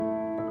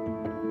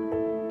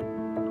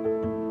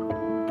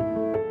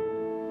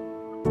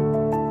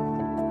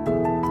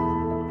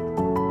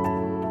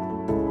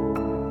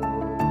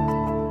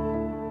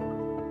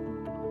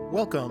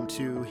Welcome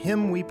to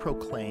Him We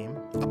Proclaim,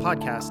 a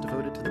podcast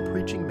devoted to the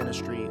preaching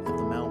ministry of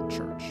the Mount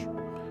Church.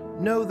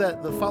 Know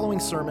that the following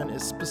sermon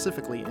is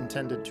specifically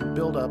intended to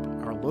build up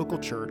our local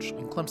church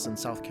in Clemson,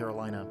 South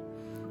Carolina.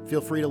 Feel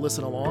free to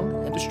listen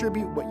along and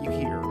distribute what you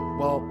hear,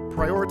 while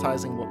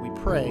prioritizing what we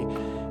pray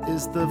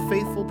is the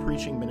faithful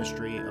preaching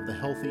ministry of the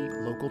healthy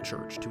local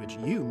church to which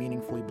you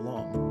meaningfully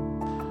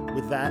belong.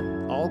 With that,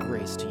 all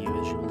grace to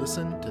you as you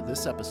listen to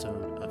this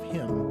episode of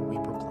Him We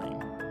Proclaim.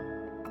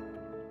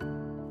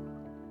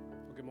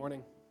 Good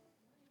morning.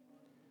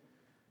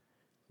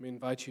 Let me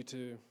invite you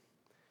to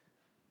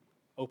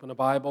open a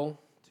Bible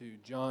to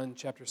John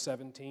chapter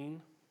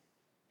 17.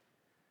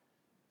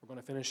 We're going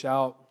to finish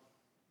out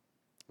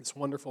this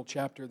wonderful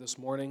chapter this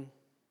morning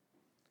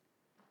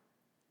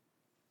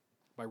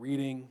by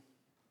reading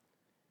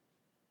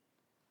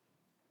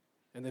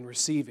and then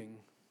receiving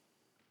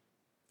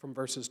from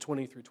verses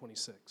 20 through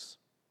 26.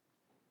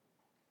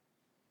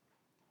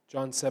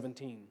 John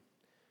 17,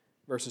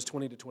 verses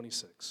 20 to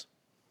 26.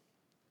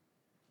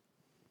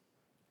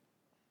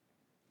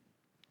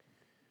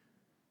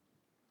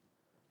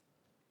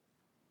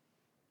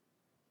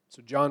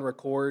 So John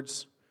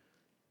records,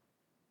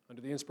 under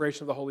the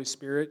inspiration of the Holy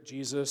Spirit,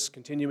 Jesus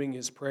continuing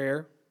his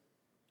prayer.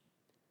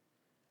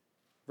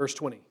 Verse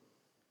 20.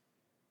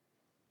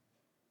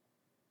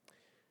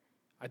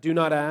 I do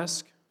not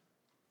ask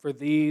for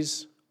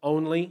these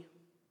only,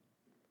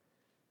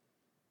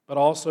 but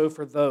also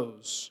for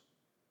those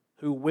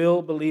who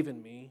will believe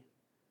in me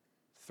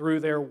through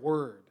their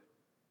word,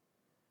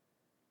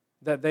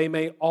 that they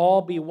may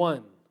all be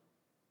one,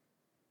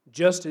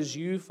 just as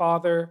you,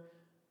 Father,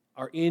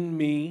 are in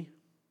me,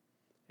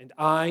 and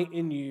I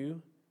in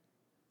you,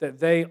 that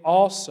they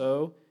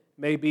also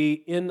may be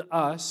in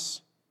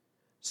us,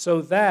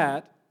 so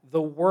that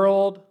the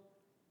world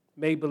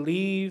may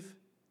believe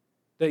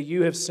that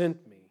you have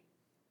sent me.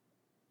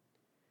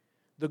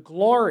 The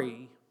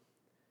glory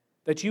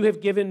that you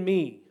have given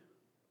me,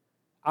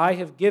 I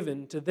have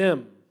given to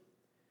them,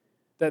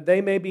 that they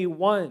may be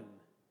one,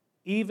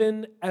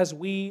 even as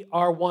we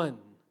are one.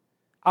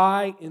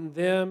 I in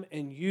them,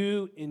 and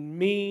you in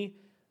me,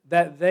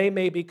 that they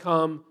may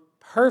become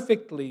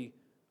perfectly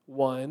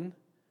one,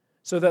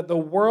 so that the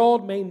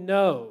world may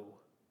know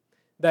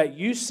that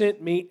you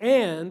sent me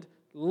and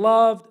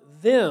loved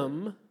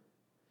them,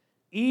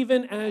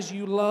 even as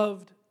you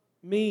loved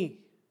me.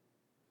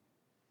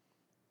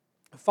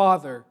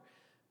 Father,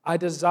 I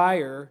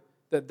desire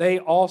that they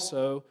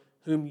also,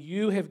 whom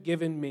you have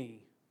given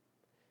me,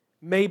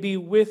 may be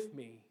with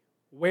me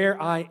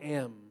where I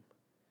am,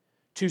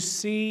 to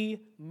see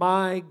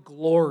my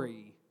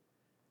glory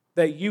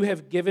that you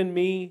have given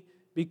me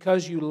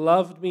because you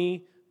loved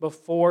me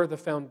before the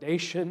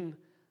foundation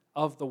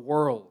of the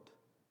world.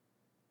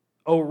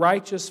 O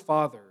righteous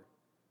Father,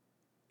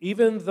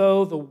 even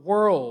though the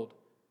world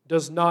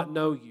does not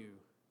know you,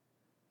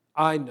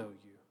 I know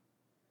you,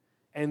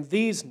 and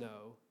these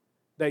know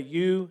that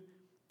you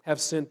have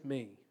sent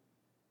me.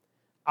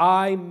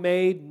 I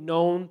made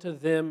known to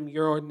them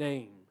your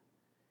name,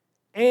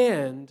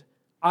 and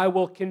I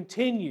will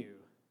continue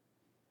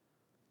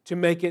to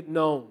make it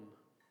known,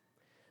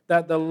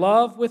 that the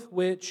love with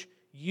which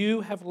you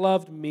have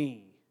loved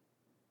me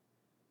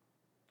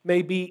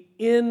may be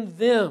in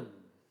them,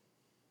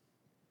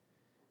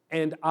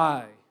 and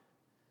I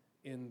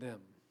in them.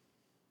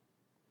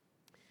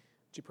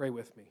 Would you pray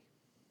with me?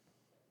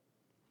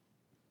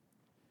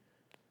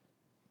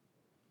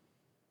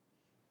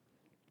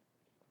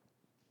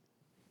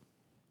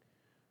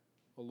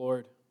 Oh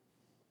Lord,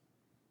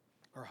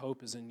 our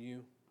hope is in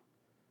you.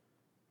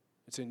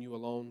 It's in you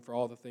alone for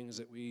all the things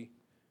that we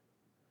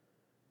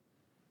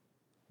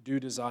do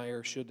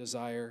desire, should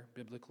desire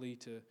biblically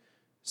to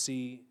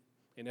see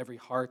in every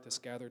heart that's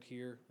gathered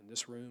here in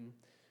this room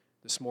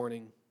this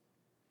morning.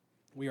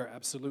 We are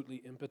absolutely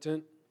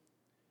impotent.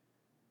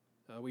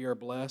 We are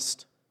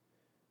blessed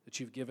that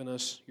you've given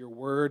us your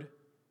word.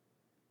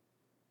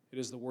 It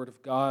is the word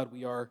of God.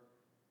 We are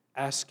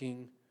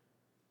asking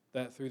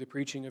that through the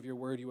preaching of your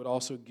word, you would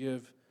also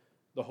give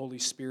the Holy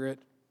Spirit,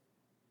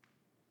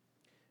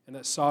 and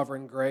that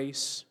sovereign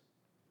grace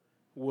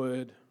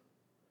would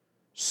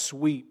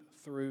sweep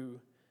through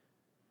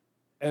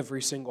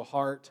every single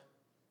heart,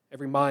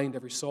 every mind,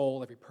 every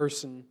soul, every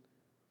person,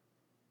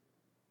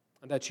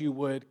 and that you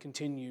would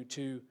continue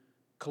to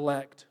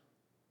collect,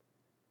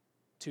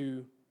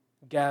 to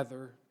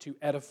gather, to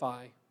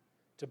edify,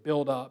 to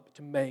build up,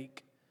 to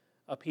make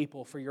a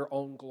people for your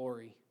own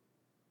glory.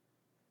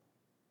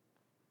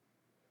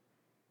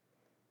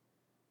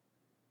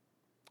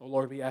 Oh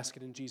Lord, we ask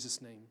it in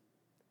Jesus' name.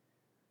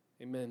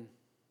 Amen.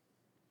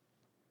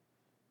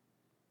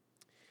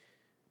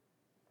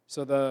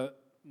 So the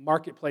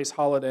marketplace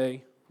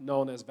holiday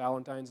known as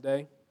Valentine's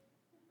Day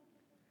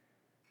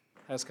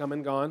has come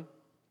and gone.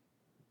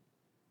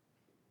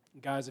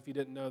 Guys, if you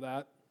didn't know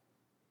that,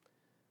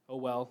 oh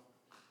well.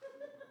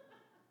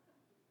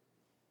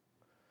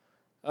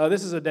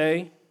 This is a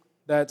day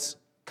that's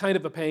kind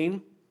of a pain,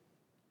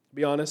 to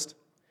be honest.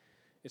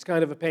 It's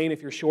kind of a pain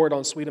if you're short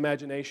on sweet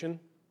imagination,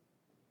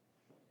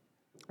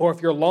 or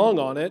if you're long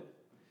on it,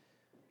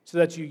 so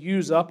that you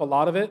use up a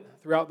lot of it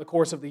throughout the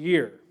course of the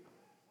year.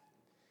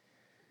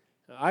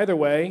 Either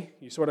way,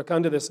 you sort of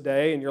come to this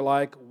day and you're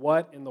like,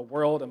 what in the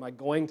world am I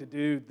going to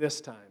do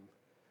this time?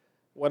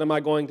 What am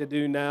I going to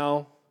do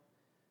now?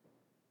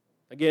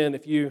 Again,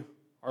 if you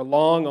are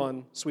long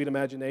on sweet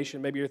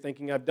imagination, maybe you're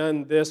thinking, I've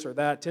done this or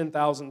that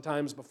 10,000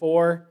 times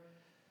before,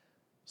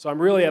 so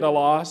I'm really at a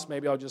loss.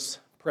 Maybe I'll just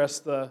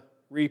press the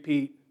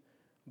repeat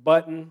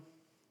button,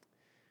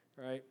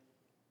 right?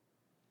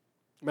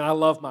 I mean, I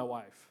love my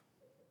wife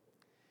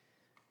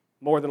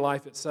more than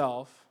life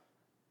itself.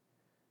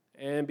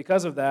 And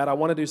because of that, I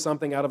want to do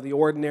something out of the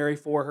ordinary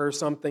for her,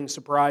 something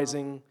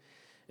surprising.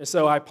 And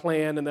so I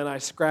plan, and then I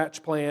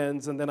scratch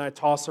plans, and then I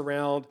toss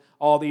around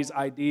all these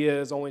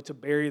ideas only to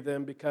bury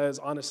them because,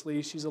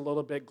 honestly, she's a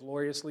little bit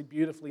gloriously,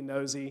 beautifully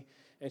nosy,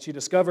 and she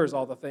discovers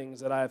all the things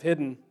that I have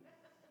hidden.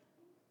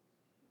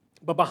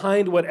 But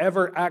behind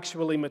whatever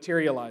actually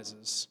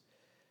materializes,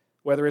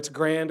 whether it's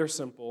grand or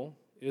simple,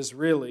 is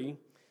really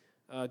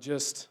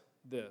just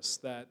this,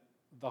 that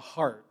the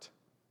heart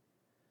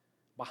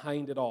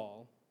behind it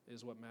all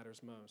is what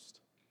matters most.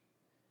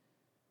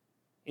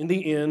 In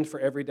the end, for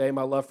every day,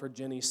 my love for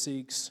Jenny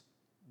seeks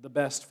the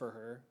best for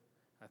her.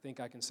 I think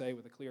I can say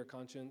with a clear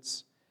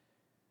conscience.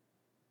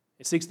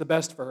 It seeks the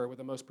best for her with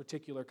the most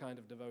particular kind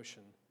of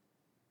devotion.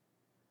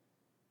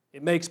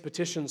 It makes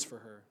petitions for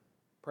her,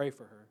 pray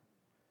for her.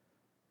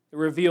 It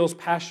reveals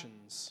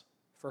passions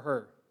for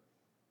her.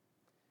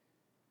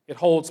 It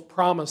holds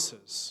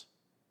promises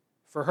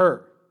for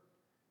her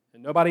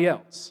and nobody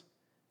else,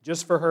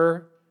 just for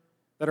her,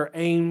 that are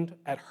aimed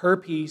at her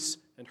peace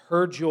and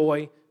her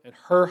joy and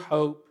her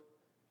hope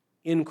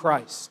in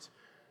Christ.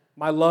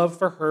 My love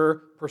for her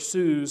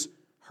pursues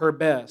her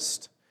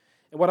best.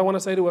 And what I want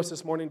to say to us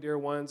this morning, dear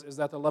ones, is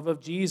that the love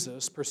of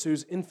Jesus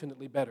pursues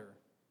infinitely better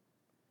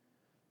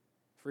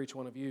for each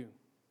one of you,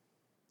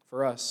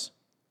 for us.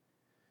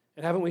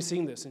 And haven't we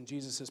seen this in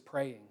Jesus'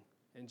 praying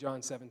in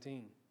John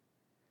 17?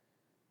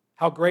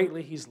 How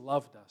greatly He's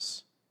loved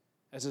us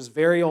as His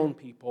very own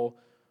people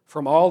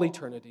from all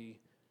eternity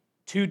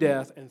to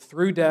death and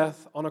through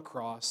death on a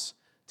cross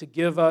to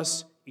give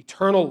us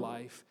eternal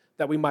life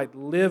that we might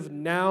live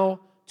now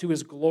to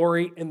His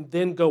glory and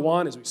then go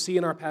on, as we see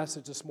in our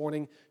passage this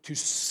morning, to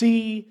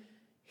see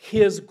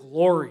His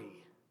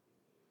glory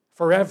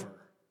forever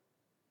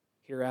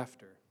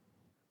hereafter.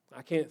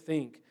 I can't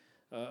think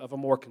of a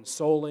more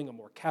consoling, a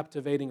more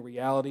captivating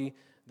reality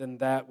than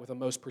that with a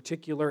most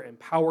particular and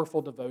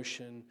powerful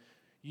devotion.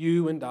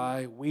 You and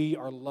I, we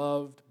are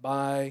loved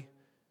by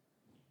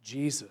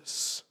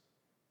Jesus.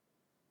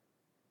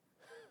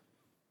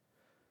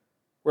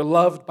 We're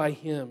loved by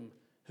Him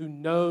who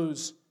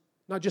knows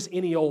not just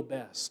any old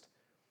best.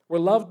 We're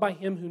loved by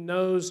Him who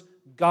knows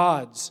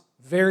God's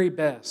very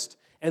best,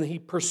 and He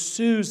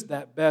pursues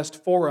that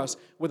best for us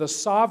with a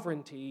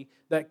sovereignty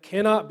that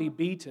cannot be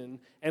beaten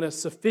and a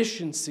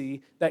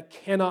sufficiency that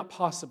cannot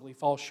possibly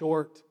fall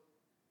short.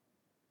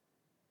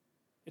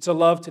 It's a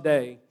love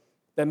today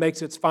that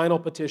makes its final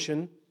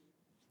petition.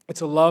 It's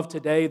a love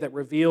today that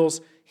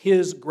reveals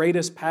His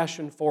greatest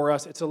passion for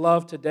us. It's a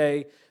love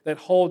today that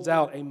holds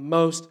out a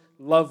most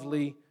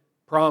lovely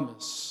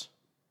promise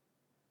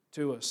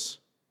to us.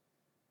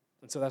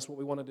 And so that's what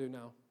we want to do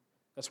now.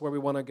 That's where we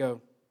want to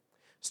go.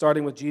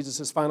 Starting with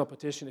Jesus' final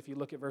petition, if you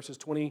look at verses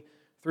 20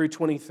 through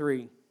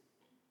 23.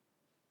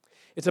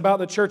 It's about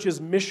the church's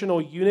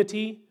missional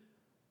unity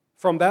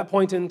from that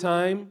point in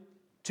time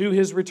to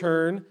His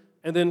return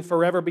and then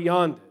forever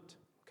beyond it.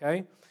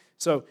 Okay?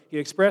 So He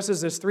expresses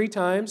this 3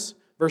 times.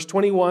 Verse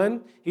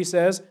 21, He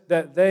says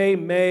that they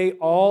may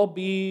all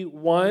be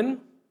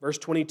one. Verse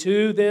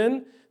 22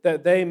 then,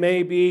 that they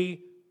may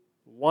be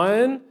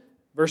one.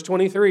 Verse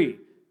 23,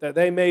 that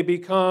they may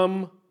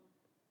become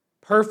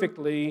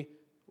perfectly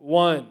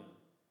one.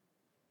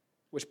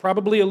 Which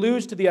probably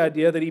alludes to the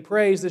idea that He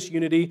prays this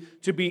unity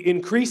to be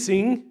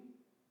increasing,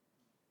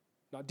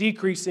 not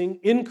decreasing,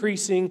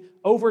 increasing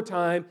over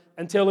time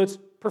until it's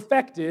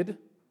perfected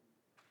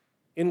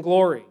in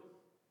glory.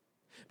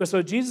 But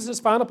so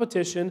Jesus' final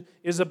petition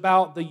is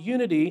about the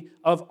unity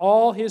of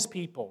all His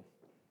people.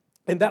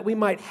 And that we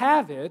might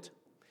have it,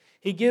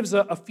 He gives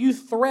a few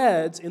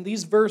threads in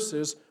these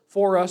verses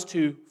for us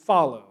to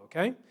follow,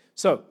 okay?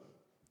 So,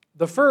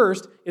 the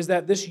first is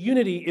that this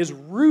unity is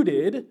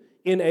rooted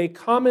in a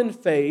common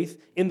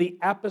faith in the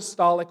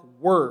apostolic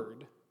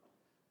word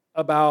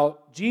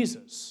about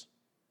Jesus.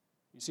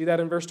 You see that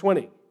in verse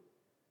 20.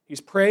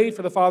 He's prayed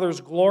for the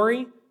Father's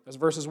glory, that's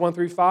verses 1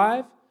 through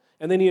 5,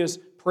 and then He has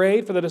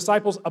prayed for the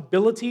disciples'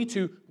 ability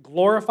to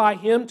glorify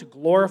Him, to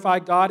glorify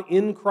God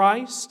in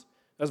Christ.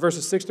 That's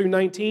verses 6 through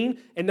 19.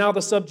 And now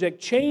the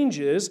subject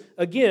changes,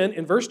 again,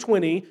 in verse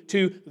 20,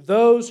 to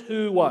those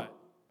who what?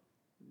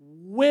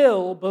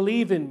 Will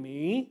believe in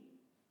me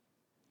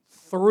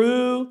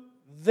through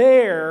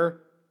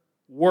their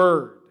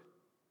word.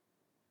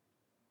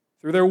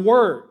 Through their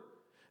word.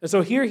 And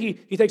so here he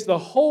takes the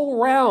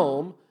whole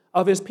realm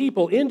of His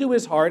people into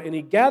His heart and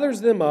He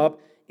gathers them up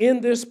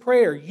in this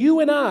prayer. You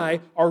and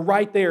I are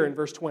right there in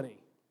verse 20.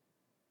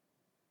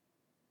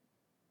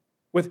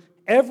 With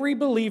every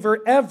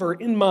believer ever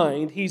in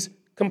mind. He's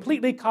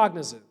completely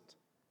cognizant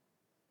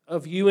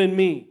of you and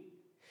me.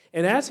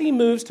 And as he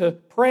moves to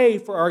pray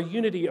for our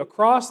unity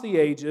across the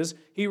ages,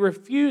 he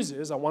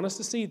refuses, I want us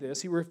to see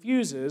this, he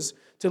refuses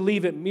to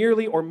leave it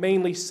merely or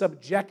mainly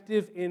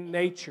subjective in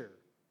nature.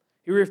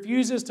 He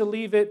refuses to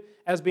leave it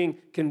as being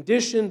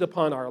conditioned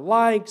upon our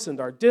likes and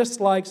our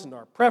dislikes and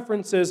our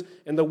preferences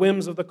and the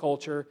whims of the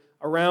culture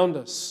around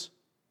us.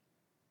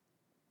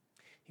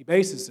 He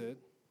bases it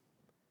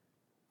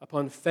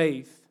upon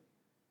faith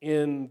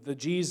in the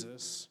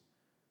Jesus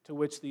to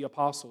which the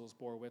apostles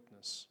bore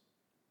witness.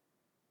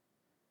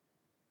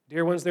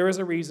 Dear ones, there is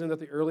a reason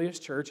that the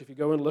earliest church, if you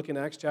go and look in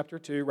Acts chapter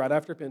 2, right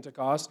after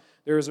Pentecost,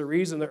 there is a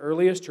reason the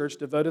earliest church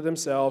devoted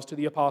themselves to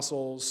the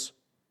apostles'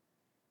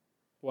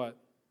 what?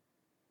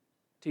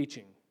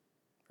 Teaching.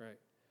 Right.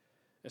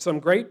 And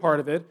some great part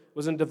of it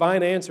was in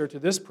divine answer to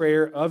this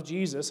prayer of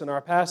Jesus in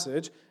our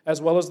passage,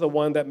 as well as the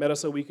one that met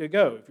us a week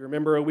ago. If you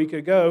remember a week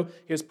ago,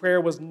 his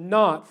prayer was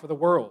not for the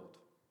world.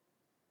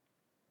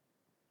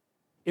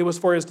 It was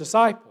for his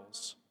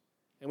disciples.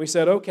 And we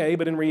said, okay,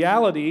 but in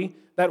reality,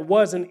 that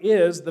was and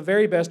is the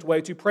very best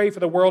way to pray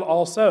for the world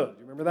also. Do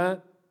you remember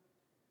that?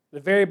 The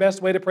very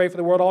best way to pray for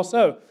the world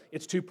also.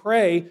 It's to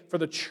pray for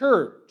the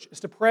church. It's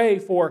to pray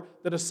for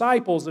the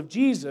disciples of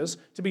Jesus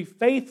to be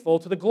faithful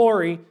to the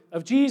glory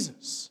of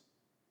Jesus.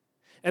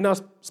 And now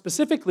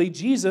specifically,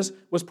 Jesus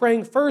was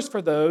praying first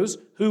for those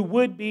who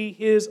would be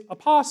his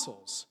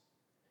apostles.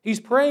 He's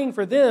praying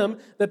for them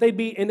that they'd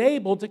be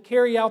enabled to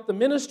carry out the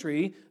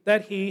ministry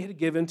that he had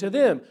given to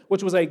them,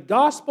 which was a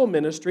gospel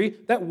ministry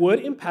that would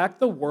impact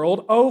the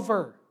world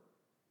over.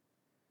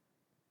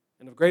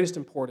 And of greatest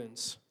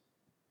importance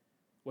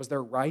was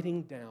their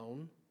writing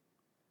down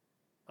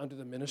under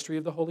the ministry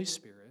of the Holy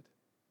Spirit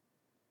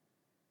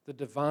the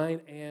divine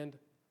and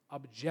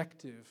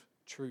objective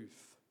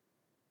truth,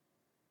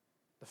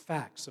 the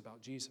facts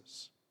about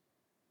Jesus.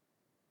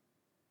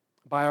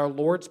 By our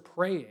Lord's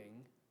praying,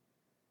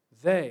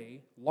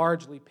 they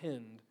largely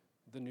penned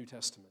the New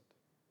Testament.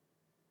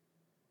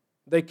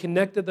 They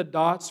connected the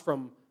dots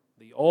from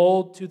the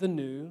old to the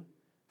new,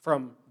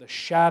 from the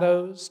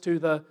shadows to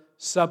the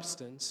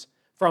substance,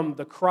 from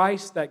the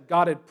Christ that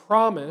God had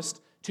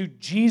promised to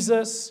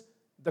Jesus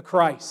the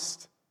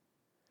Christ.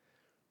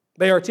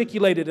 They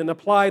articulated and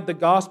applied the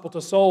gospel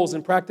to souls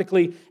in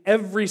practically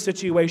every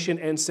situation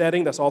and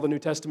setting. That's all the New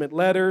Testament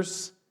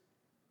letters.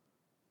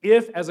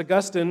 If, as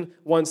Augustine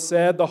once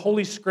said, the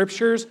Holy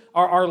Scriptures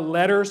are our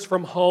letters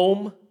from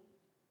home,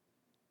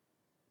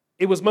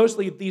 it was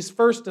mostly these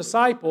first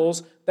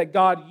disciples that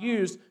God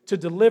used to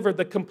deliver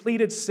the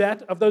completed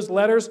set of those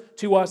letters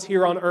to us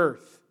here on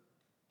earth.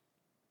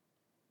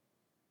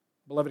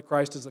 Beloved,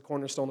 Christ is the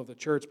cornerstone of the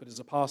church, but his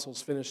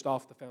apostles finished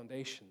off the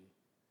foundation.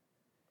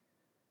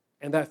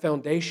 And that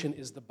foundation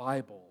is the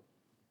Bible.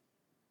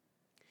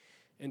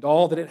 And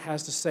all that it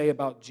has to say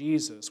about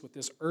Jesus with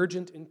this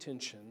urgent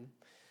intention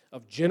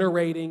of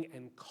generating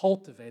and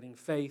cultivating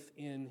faith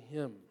in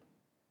him.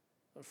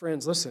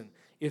 Friends, listen,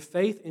 if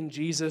faith in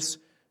Jesus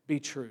be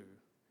true,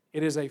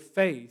 it is a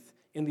faith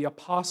in the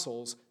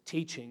apostles'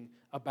 teaching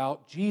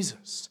about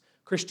Jesus.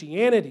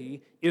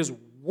 Christianity is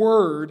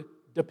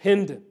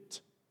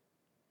word-dependent.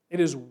 It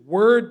is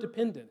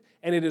word-dependent,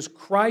 and it is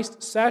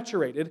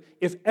Christ-saturated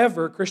if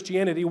ever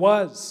Christianity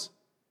was.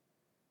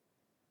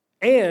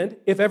 And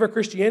if ever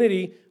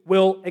Christianity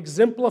will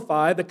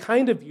exemplify the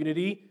kind of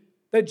unity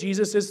that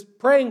Jesus is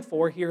praying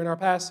for here in our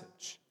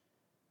passage.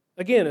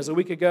 Again, as a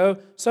week ago,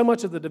 so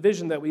much of the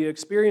division that we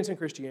experience in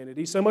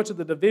Christianity, so much of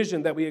the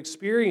division that we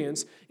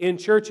experience in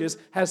churches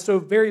has so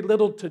very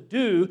little to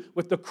do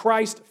with the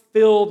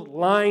Christ-filled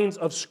lines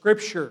of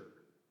Scripture.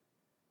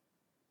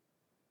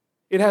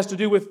 It has to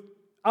do with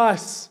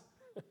us.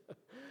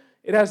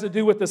 It has to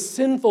do with the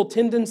sinful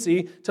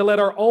tendency to let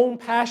our own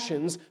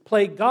passions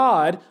play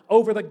God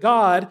over the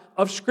God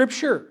of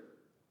Scripture.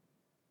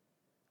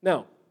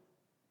 Now,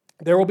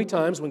 there will be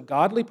times when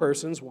godly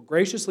persons will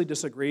graciously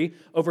disagree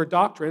over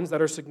doctrines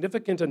that are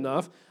significant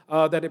enough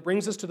that it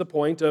brings us to the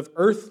point of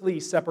earthly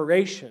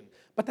separation.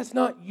 But that's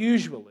not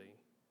usually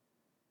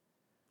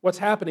what's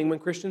happening when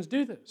Christians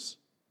do this.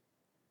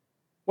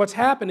 What's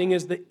happening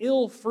is the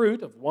ill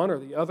fruit of one or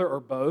the other or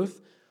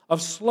both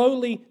of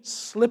slowly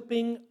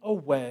slipping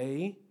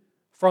away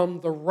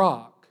from the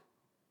rock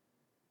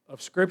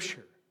of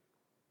Scripture.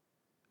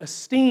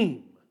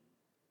 Esteem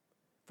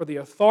for the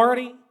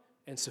authority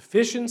and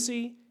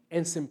sufficiency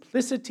and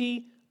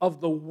simplicity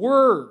of the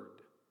Word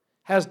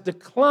has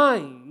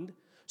declined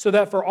so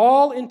that for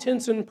all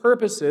intents and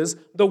purposes,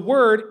 the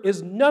Word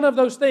is none of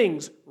those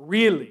things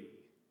really.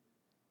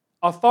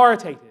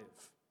 Authoritative,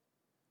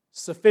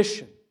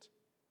 sufficient,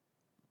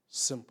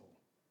 simple.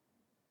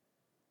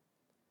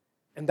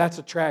 And that's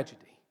a tragedy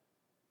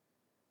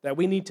that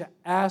we need to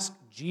ask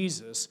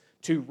Jesus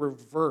to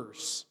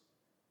reverse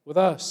with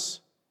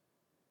us.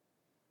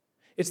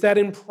 It's that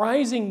in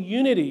prizing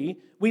unity,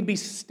 we'd be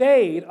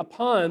stayed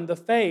upon the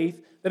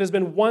faith that has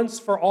been once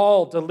for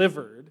all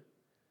delivered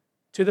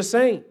to the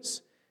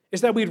saints.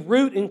 It's that we'd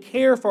root and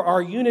care for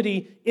our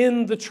unity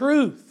in the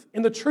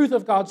truth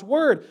of God's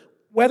Word.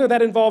 whether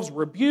that involves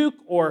rebuke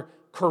or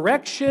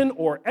correction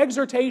or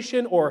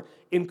exhortation or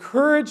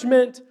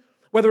encouragement,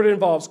 whether it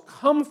involves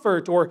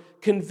comfort or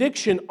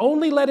conviction,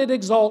 only let it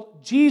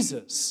exalt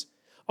Jesus.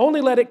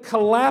 Only let it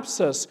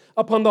collapse us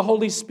upon the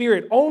Holy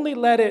Spirit. Only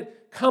let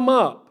it come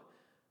up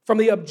from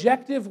the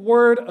objective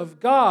Word of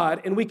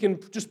God, and we can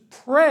just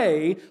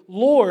pray,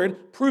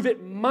 Lord, prove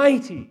it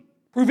mighty.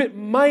 Prove it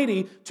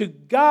mighty to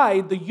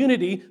guide the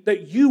unity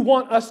that you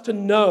want us to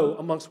know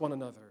amongst one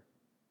another.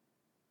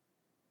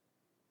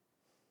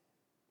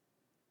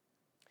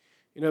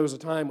 You know, there was a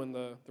time when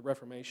the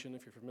Reformation,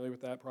 if you're familiar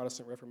with that,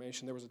 Protestant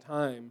Reformation, there was a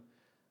time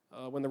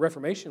when the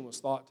Reformation was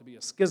thought to be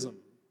a schism,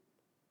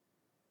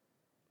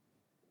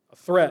 a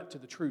threat to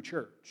the true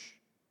church,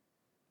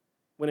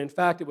 when in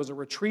fact it was a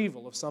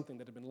retrieval of something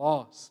that had been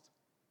lost.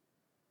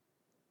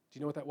 Do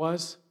you know what that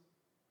was?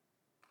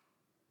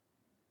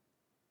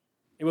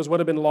 It was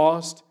what had been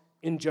lost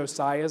in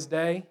Josiah's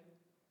day,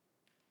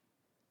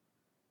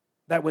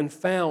 that when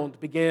found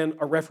began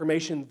a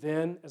Reformation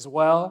then as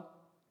well.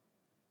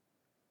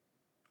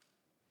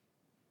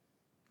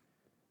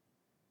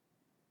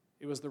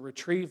 It was the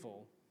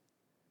retrieval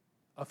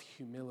of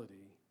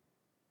humility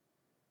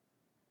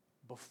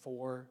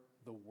before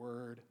the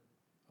Word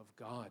of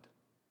God.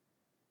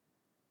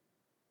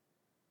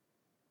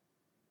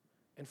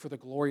 And for the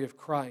glory of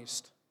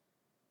Christ,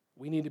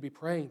 we need to be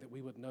praying that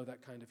we would know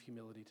that kind of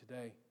humility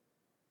today.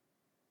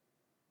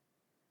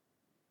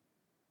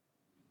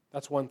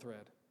 That's one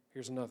thread.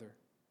 Here's another.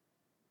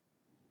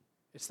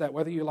 It's that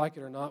whether you like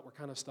it or not, we're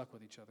kind of stuck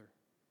with each other.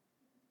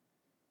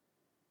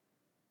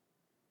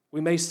 We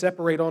may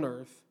separate on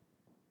earth,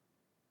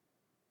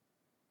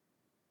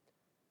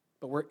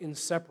 but we're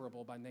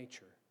inseparable by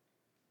nature.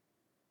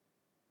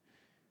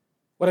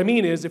 What I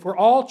mean is, if we're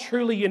all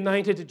truly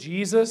united to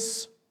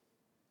Jesus,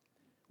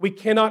 we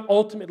cannot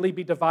ultimately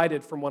be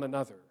divided from one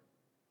another. Do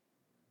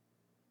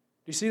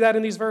you see that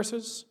in these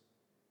verses?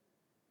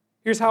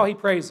 Here's how he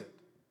prays it.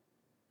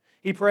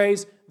 He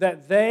prays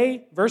that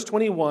they, verse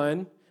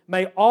 21,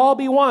 may all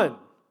be one.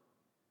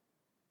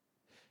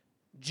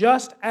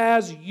 Just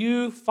as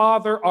you,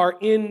 Father, are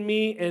in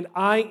me and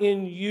I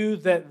in you,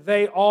 that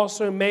they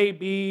also may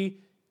be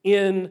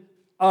in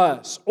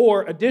us.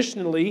 Or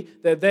additionally,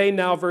 that they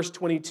now, verse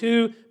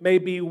 22, may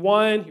be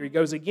one. Here he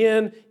goes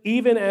again.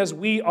 Even as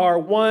we are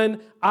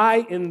one,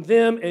 I in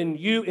them and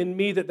you in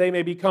me, that they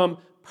may become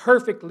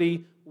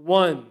perfectly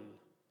one.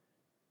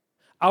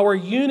 Our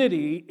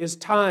unity is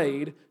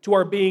tied to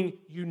our being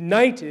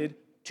united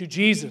to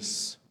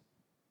Jesus.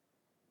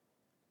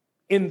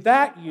 In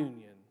that union,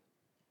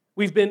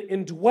 we've been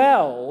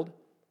indwelled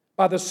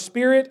by the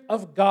Spirit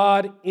of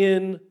God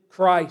in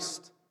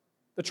Christ,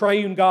 the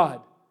triune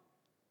God.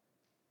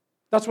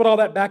 That's what all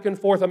that back and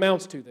forth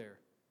amounts to there.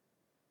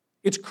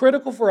 It's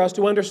critical for us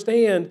to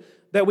understand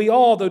that we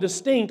all, though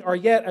distinct, are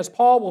yet, as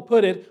Paul will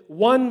put it,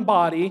 one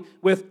body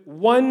with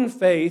one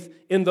faith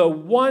in the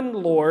one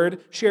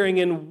Lord, sharing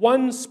in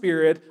one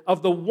Spirit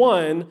of the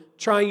one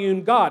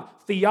triune God.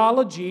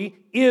 Theology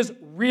is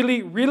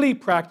really, really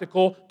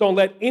practical. Don't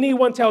let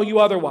anyone tell you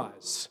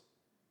otherwise.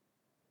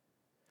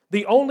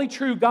 The only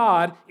true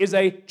God is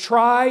a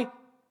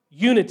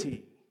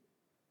tri-unity,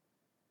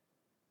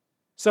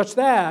 such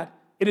that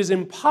it is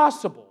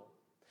impossible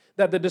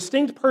that the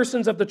distinct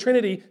persons of the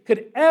Trinity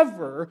could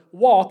ever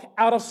walk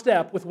out of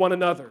step with one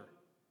another.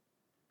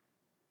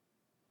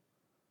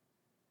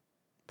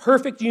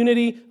 Perfect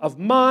unity of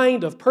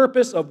mind, of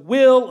purpose, of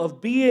will, of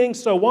being,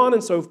 so on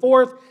and so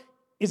forth,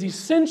 is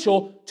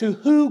essential to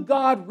who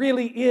God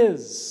really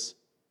is.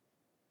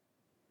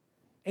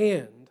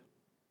 And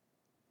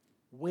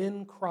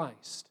when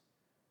Christ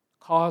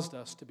caused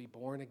us to be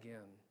born again,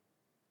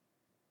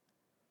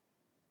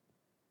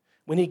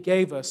 when He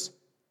gave us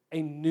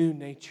a new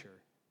nature.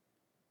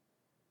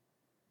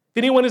 If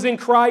anyone is in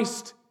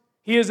Christ,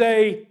 he is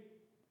a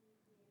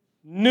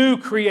new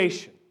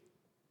creation.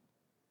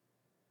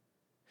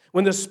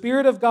 When the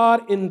Spirit of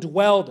God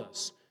indwelled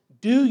us,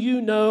 do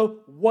you know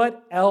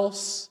what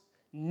else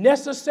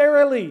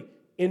necessarily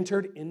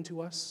entered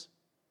into us?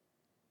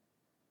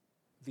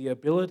 The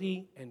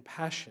ability and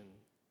passion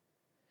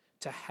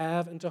to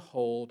have and to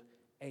hold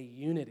a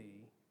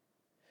unity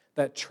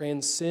that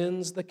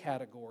transcends the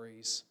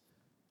categories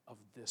of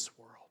this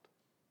world.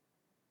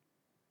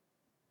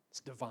 It's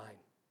divine.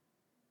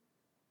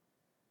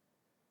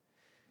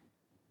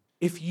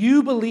 If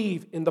you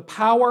believe in the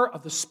power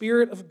of the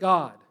Spirit of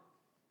God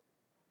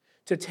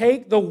to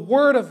take the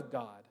Word of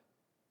God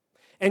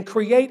and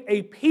create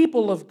a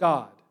people of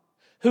God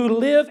who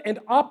live and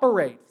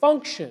operate,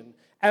 function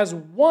as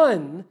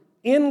one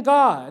in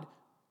God,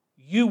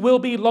 you will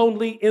be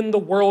lonely in the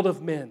world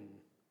of men.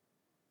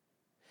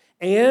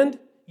 And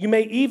you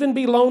may even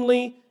be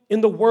lonely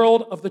in the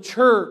world of the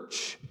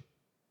church.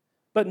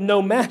 But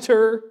no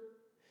matter,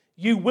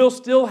 you will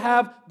still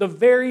have the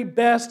very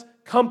best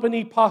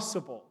company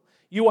possible.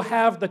 You will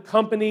have the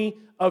company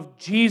of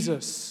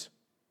Jesus.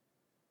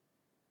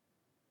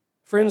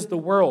 Friends, the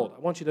world, I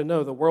want you to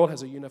know, the world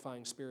has a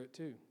unifying spirit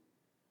too.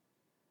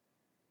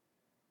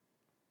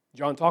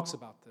 John talks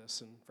about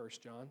this in 1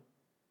 John.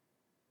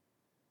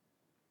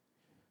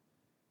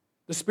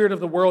 The spirit of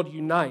the world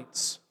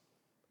unites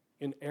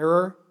in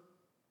error,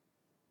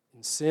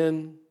 in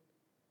sin,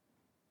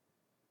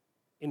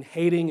 in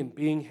hating and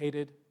being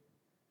hated,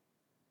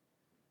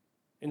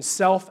 in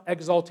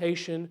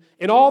self-exaltation,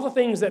 in all the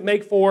things that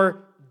make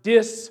for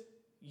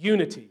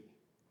disunity.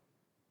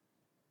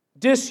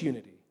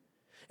 Disunity.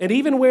 And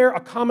even where a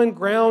common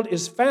ground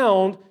is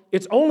found,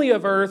 it's only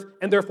of earth,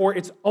 and therefore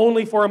it's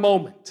only for a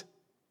moment.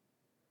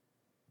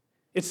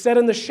 It's set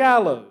in the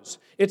shallows.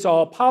 It's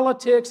all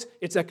politics,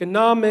 it's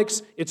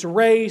economics, it's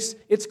race,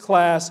 it's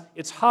class,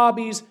 it's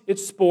hobbies,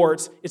 it's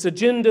sports, it's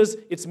agendas,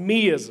 it's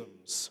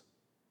meisms.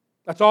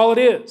 That's all it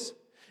is.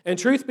 And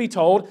truth be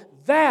told,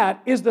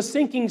 that is the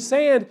sinking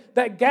sand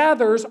that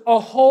gathers a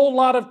whole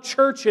lot of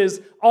churches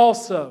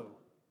also.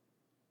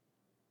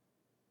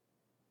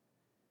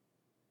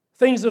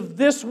 Things of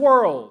this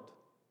world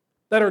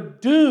that are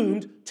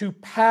doomed to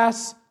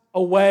pass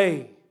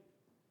away.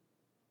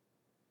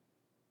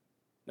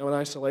 Now, in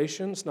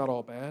isolation, it's not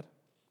all bad.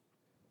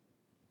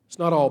 It's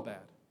not all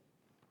bad.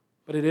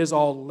 But it is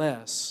all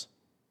less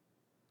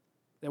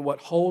than what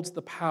holds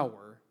the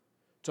power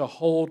to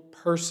hold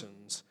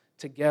persons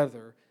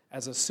together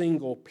as a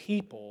single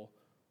people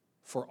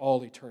for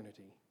all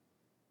eternity.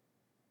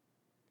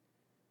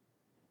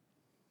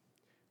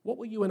 What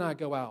will you and I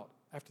go out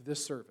after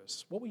this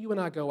service? What will you and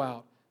I go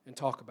out and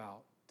talk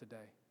about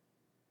today?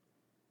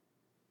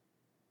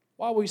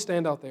 Why will we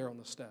stand out there on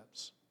the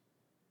steps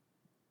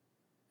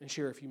and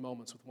share a few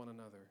moments with one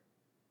another?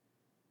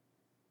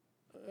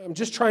 I'm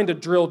just trying to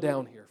drill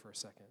down here for a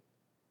second.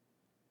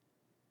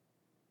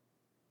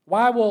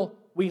 Why will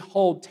we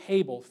hold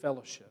table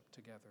fellowship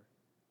together?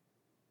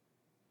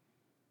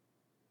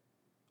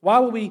 Why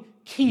will we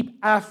keep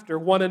after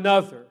one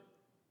another?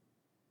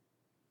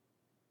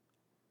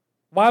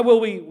 Why will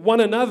we one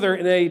another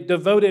in a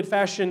devoted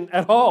fashion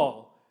at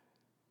all?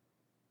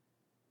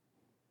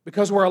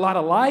 Because we're a lot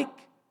alike?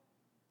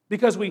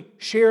 Because we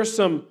share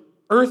some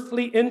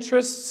earthly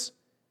interests?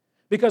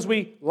 Because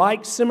we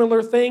like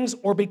similar things?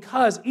 Or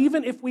because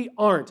even if we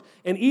aren't,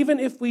 and even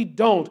if we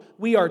don't,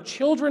 we are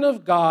children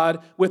of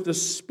God with the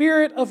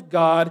Spirit of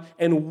God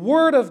and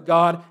Word of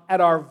God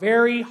at our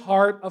very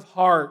heart of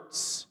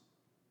hearts?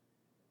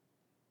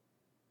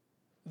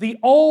 The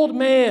old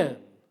man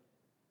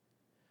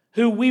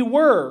who we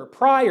were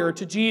prior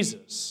to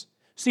Jesus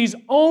sees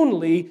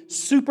only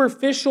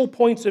superficial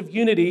points of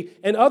unity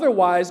and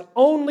otherwise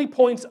only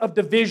points of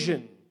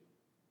division.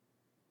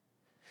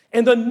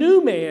 And the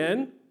new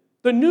man,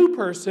 the new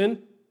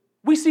person,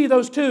 we see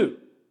those too.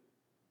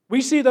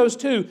 We see those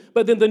too.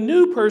 But then the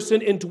new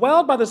person,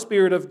 indwelled by the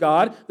Spirit of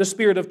God, the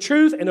Spirit of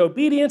truth and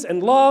obedience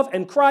and love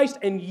and Christ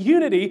and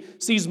unity,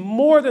 sees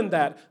more than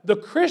that. The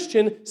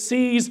Christian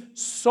sees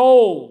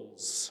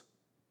souls.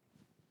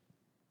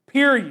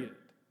 Period.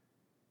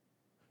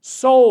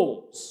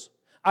 Souls,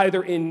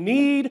 either in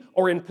need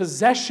or in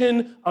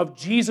possession of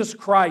Jesus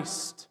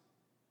Christ.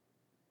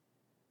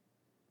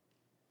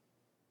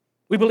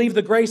 We believe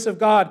the grace of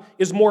God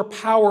is more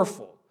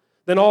powerful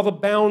than all the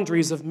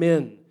boundaries of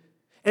men.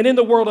 And in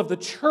the world of the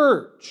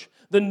church,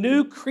 the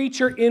new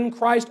creature in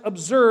Christ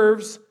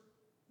observes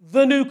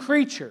the new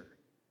creature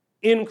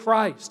in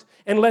Christ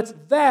and lets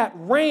that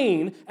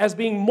reign as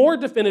being more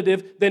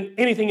definitive than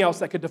anything else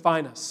that could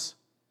define us.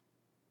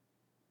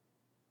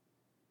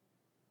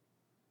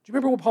 Do you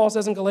remember what Paul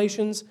says in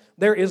Galatians?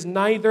 There is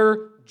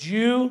neither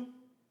Jew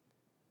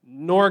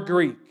nor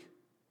Greek.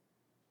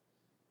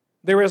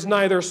 There is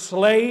neither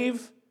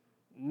slave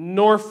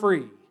nor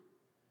free.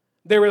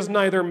 There is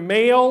neither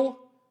male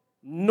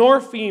nor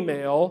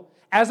female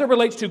as it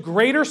relates to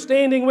greater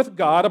standing with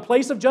God, a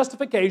place of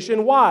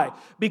justification. Why?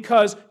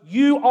 Because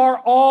you are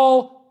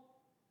all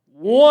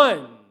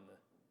one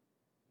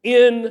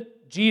in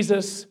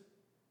Jesus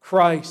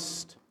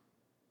Christ.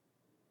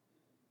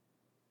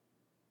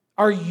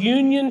 Our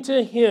union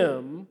to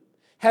Him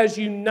has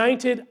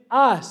united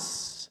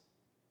us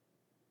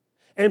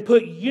and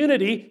put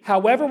unity,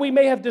 however we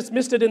may have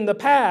dismissed it in the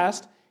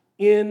past,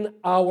 in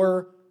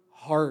our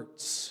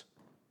hearts.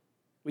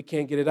 We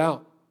can't get it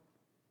out.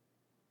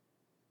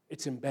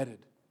 It's embedded.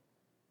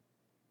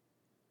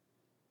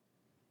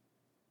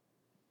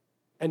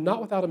 And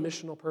not without a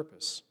missional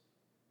purpose,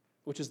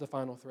 which is the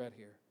final thread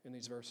here in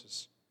these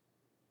verses.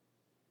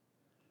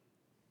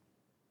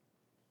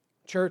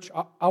 Church,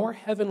 our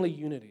heavenly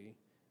unity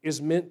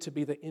is meant to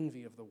be the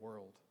envy of the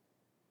world.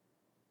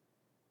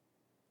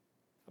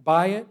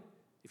 By it,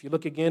 if you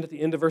look again at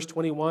the end of verse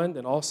 21,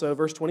 then also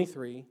verse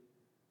 23,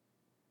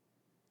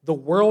 the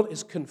world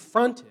is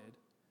confronted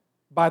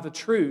by the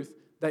truth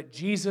that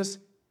Jesus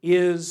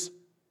is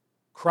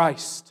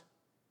Christ.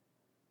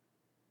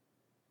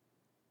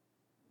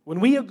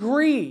 When we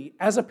agree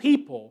as a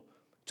people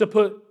to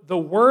put the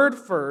Word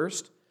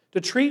first,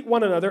 to treat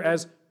one another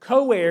as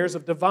co-heirs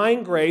of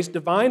divine grace,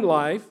 divine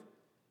life,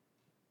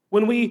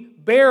 when we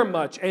bear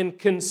much and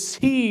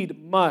concede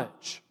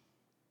much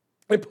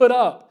and put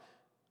up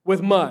with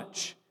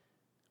much,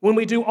 when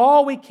we do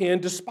all we can,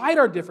 despite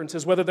our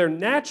differences, whether they're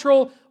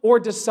natural or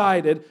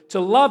decided, to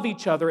love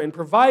each other and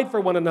provide for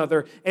one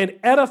another and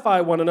edify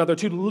one another,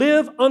 to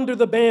live under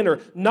the banner,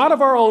 not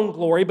of our own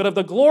glory, but of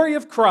the glory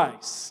of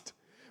Christ.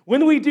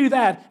 When we do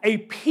that, a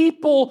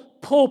people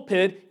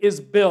pulpit is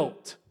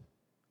built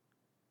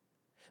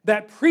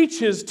that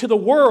preaches to the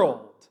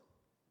world,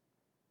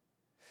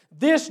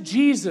 this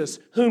Jesus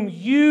whom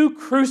you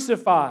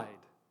crucified,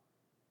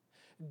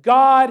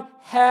 God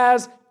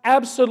has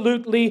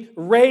absolutely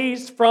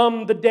raised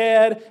from the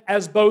dead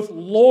as both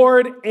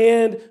Lord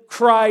and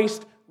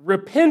Christ.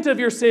 Repent of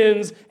your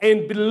sins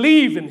and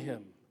believe in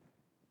Him.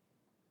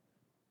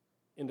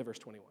 Into verse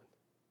 21.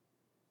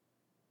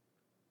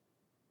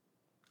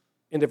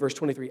 Into verse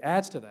 23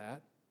 adds to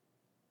that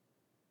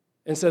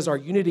and says our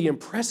unity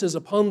impresses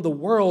upon the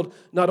world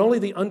not only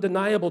the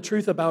undeniable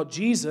truth about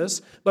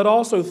Jesus, but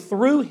also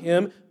through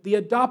Him the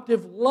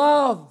adoptive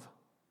love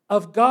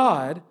of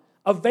God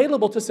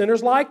available to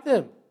sinners like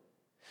them.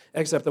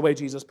 Except the way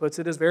Jesus puts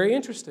it is very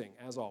interesting,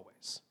 as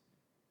always.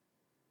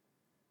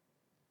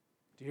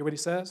 Do you hear what He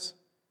says?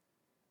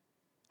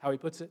 How He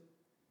puts it?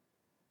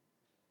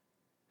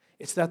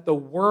 It's that the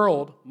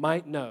world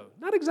might know,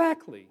 not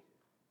exactly,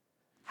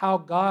 how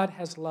God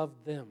has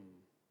loved them,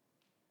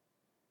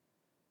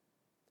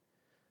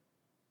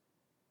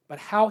 but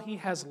how He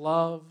has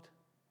loved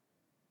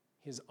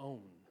His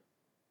own.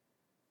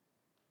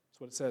 That's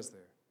what it says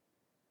there.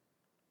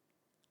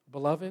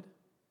 Beloved,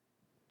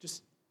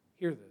 just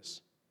hear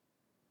this.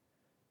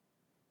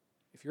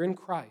 If you're in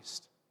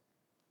Christ,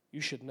 you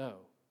should know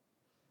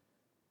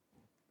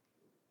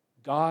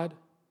God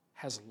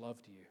has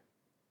loved you.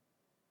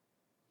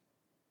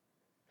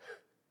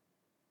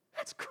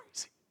 That's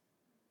crazy.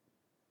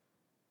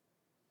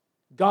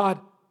 God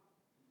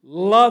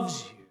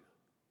loves you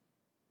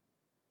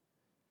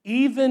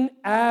even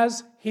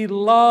as He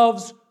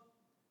loves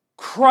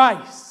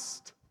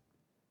Christ.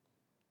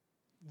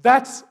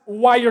 That's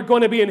why you're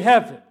going to be in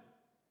heaven.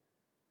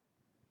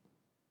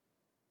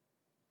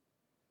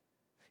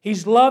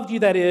 He's loved you,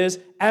 that is,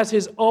 as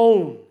His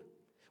own,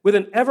 with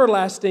an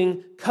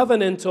everlasting,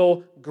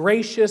 covenantal,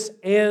 gracious,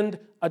 and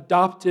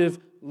adoptive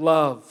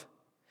love.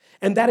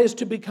 And that is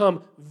to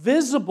become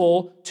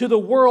visible to the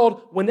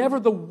world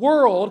whenever the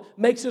world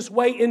makes its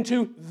way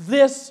into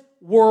this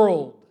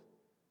world.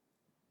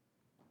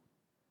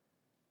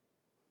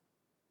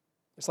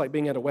 It's like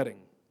being at a wedding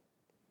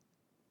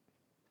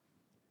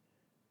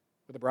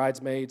where the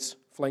bridesmaids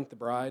flank the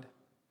bride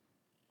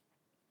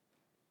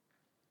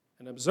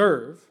and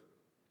observe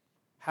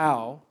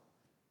how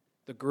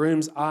the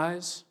groom's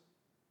eyes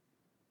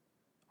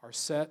are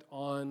set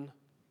on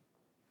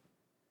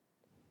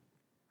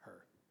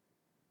her,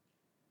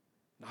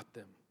 not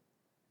them,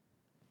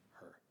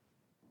 her.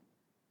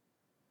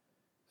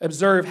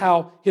 Observe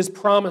how his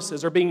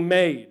promises are being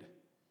made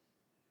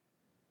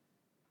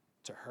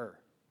to her.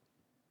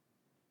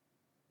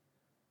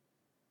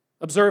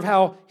 Observe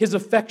how his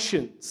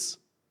affections.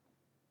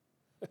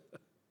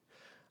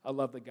 I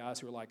love the guys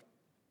who are like,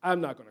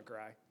 I'm not going to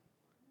cry.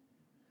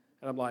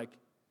 And I'm like,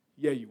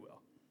 yeah, you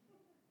will.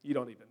 You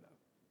don't even know.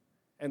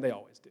 And they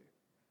always do.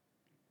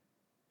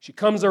 She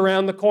comes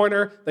around the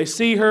corner, they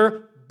see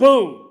her,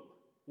 boom,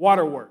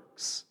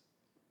 waterworks.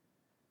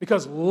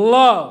 Because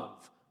love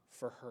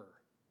for her,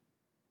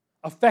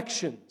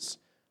 affections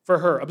for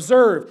her.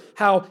 Observe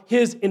how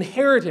his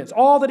inheritance,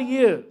 all that he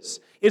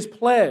is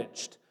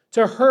pledged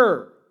to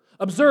her.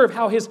 Observe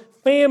how his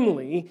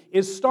family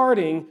is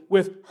starting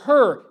with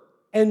her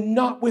and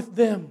not with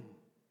them.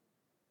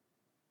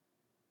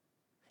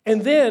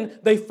 And then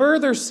they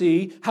further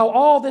see how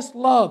all this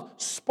love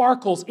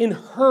sparkles in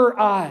her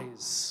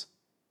eyes.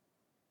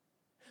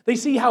 They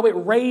see how it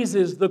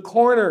raises the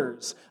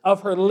corners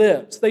of her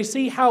lips. They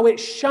see how it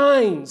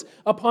shines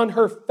upon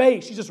her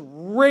face. She's just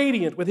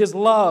radiant with his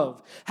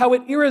love. How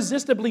it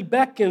irresistibly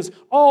beckons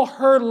all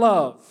her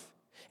love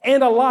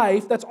and a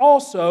life that's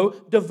also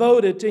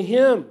devoted to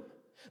him.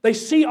 They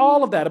see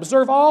all of that,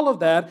 observe all of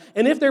that,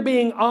 and if they're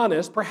being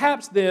honest,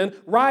 perhaps then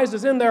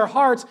rises in their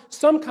hearts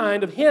some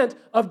kind of hint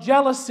of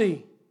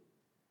jealousy.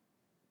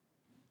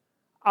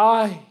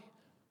 I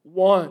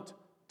want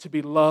to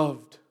be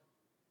loved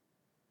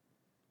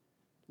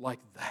like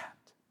that.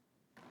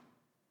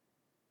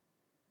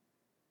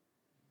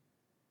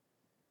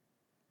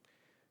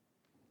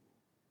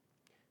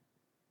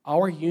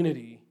 Our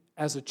unity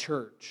as a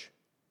church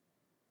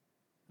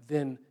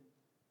then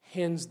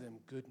hands them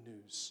good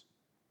news.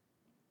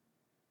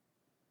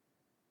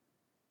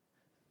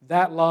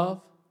 That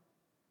love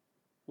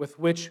with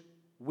which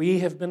we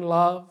have been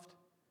loved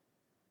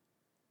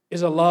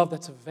is a love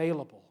that's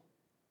available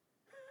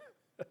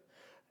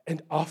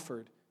and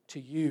offered to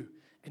you.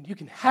 And you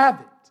can have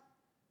it.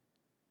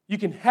 You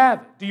can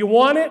have it. Do you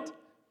want it?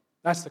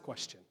 That's the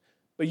question.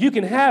 But you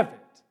can have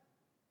it.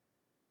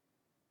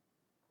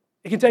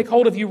 It can take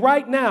hold of you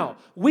right now.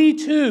 We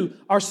too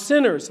are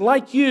sinners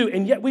like you,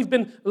 and yet we've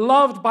been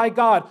loved by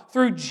God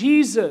through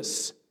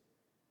Jesus.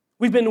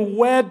 We've been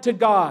wed to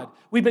God.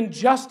 We've been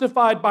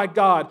justified by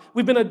God.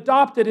 We've been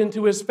adopted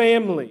into His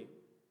family.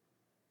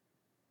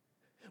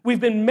 We've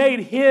been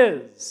made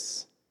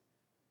His.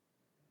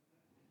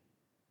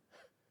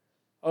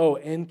 Oh,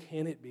 and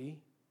can it be?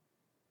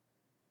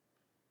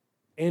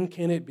 And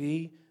can it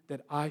be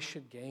that I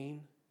should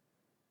gain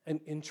an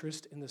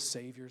interest in the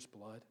Savior's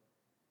blood?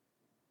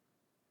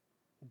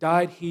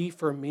 Died He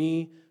for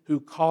me who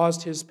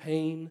caused His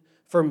pain,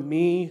 for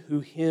me who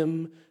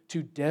Him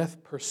to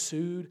death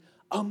pursued?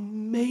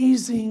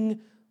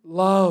 Amazing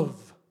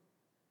love.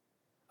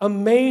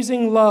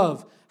 Amazing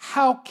love.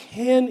 How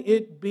can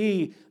it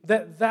be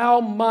that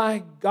Thou,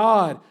 my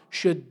God,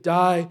 should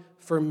die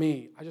for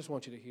me? I just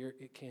want you to hear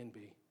it can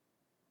be.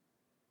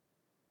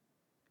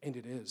 And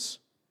it is.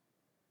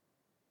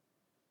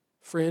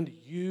 Friend,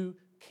 you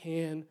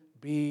can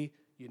be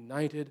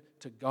united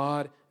to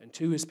God and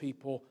to His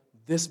people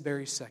this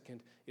very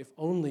second, if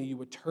only you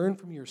would turn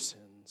from your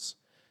sins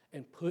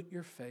and put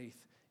your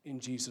faith in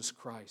Jesus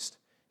Christ.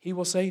 He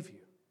will save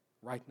you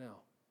right now.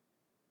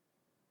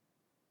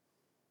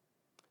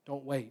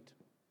 Don't wait.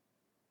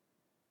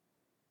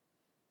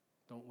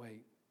 Don't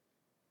wait.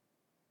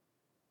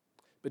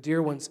 But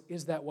dear ones,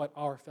 is that what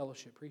our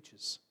fellowship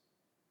preaches?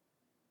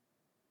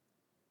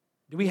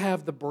 Do we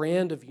have the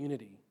brand of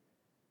unity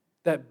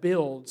that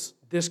builds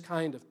this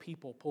kind of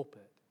people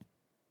pulpit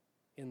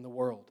in the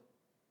world?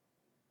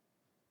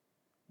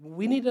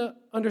 We need to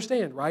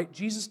understand, right?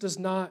 Jesus does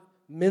not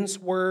mince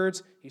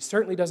words. He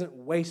certainly doesn't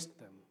waste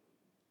them.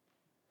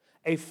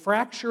 A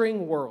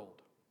fracturing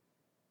world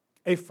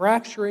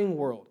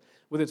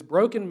with its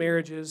broken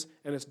marriages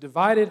and its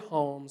divided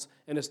homes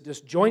and its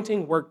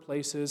disjointing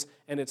workplaces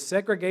and its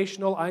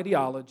segregational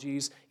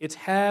ideologies, its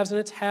haves and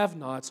its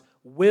have-nots,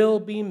 will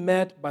be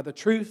met by the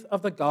truth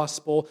of the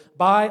gospel,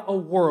 by a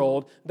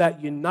world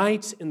that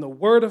unites in the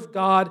Word of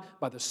God,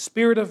 by the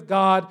Spirit of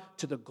God,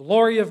 to the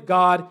glory of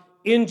God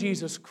in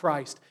Jesus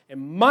Christ.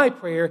 And my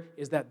prayer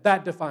is that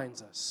that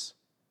defines us.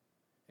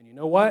 And you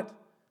know what?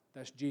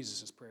 That's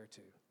Jesus' prayer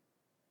too.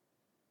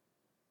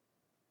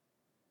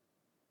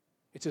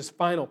 It's His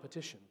final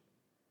petition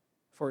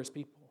for His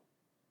people.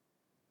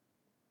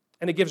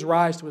 And it gives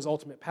rise to His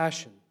ultimate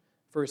passion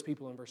for His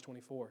people in verse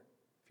 24.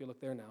 If you look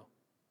there now.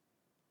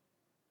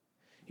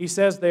 He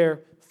says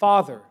there,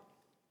 Father,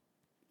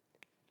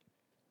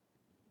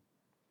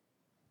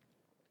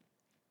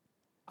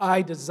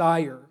 I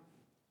desire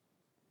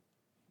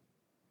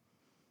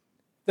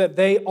that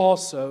they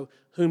also,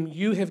 whom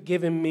you have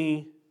given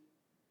me,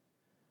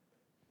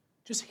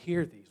 just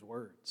hear these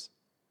words,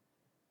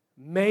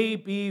 may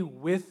be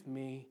with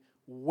me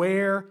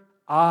where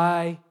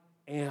I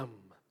am,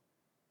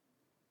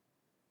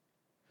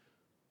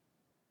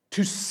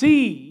 to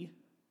see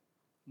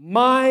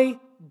my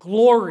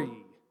glory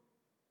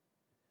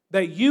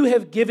that you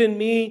have given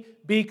me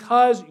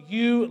because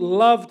you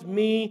loved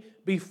me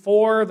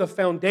before the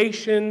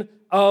foundation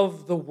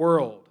of the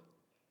world.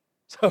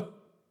 So,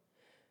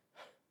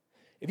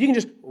 if you can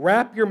just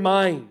wrap your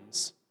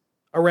minds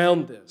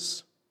around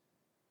this.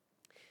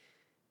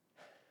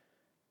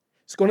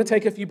 It's going to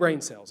take a few brain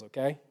cells,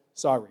 okay?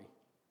 Sorry.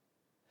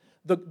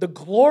 The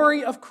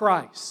glory of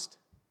Christ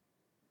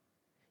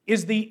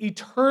is the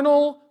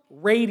eternal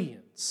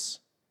radiance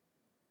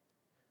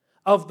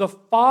of the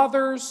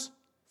Father's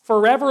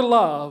forever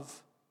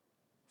love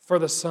for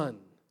the Son.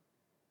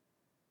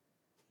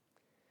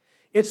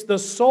 It's the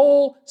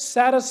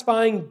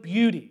soul-satisfying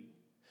beauty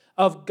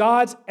of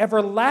God's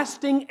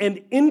everlasting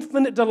and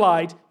infinite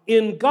delight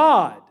in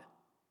God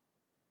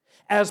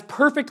as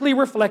perfectly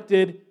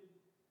reflected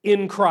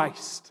in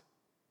Christ.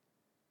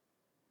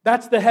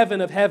 That's the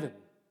heaven of heaven.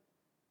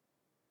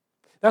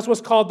 That's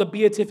what's called the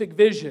beatific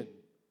vision.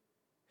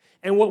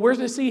 And what we're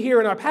going to see here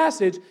in our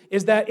passage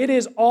is that it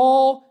is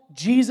all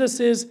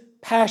Jesus'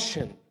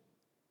 passion.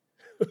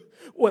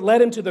 What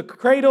led Him to the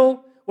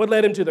cradle, what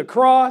led Him to the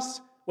cross,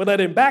 what led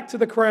Him back to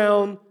the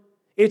crown.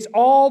 It's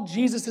all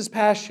Jesus'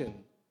 passion.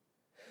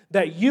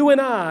 That you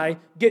and I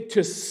get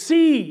to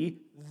see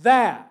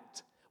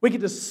that. We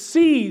get to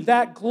see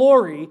that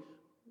glory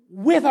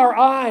with our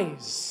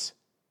eyes.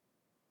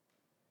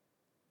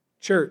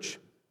 Church,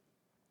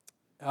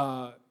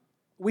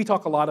 we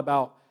talk a lot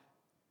about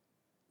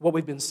what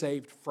we've been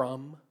saved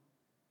from,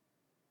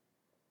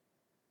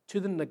 to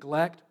the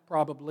neglect,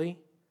 probably,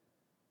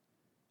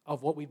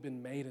 of what we've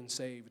been made and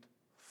saved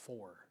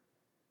for.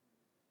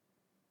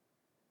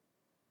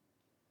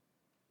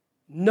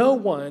 No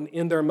one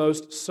in their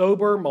most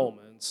sober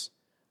moments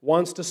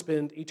wants to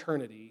spend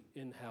eternity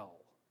in hell.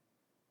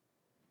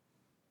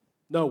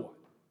 No one.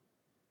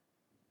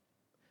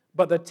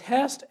 But the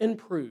test and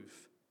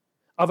proof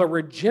of a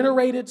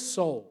regenerated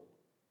soul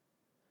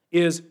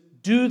is,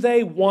 do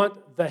they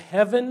want the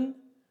heaven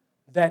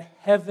that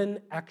heaven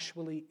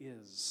actually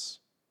is?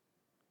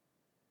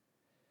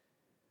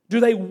 Do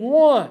they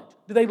want,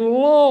 do they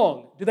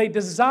long, do they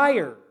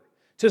desire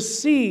to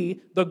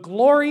see the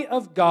glory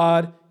of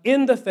God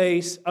in the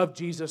face of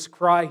Jesus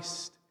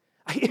Christ?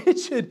 It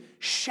should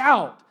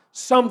shout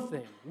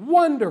something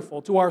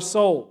wonderful to our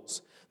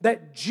souls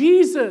that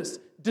Jesus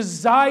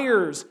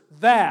desires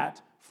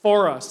that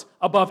for us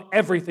above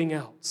everything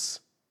else.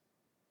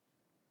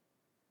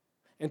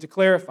 And to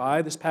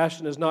clarify, this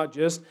passion is not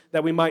just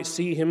that we might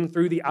see Him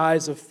through the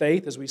eyes of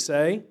faith, as we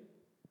say.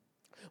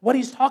 What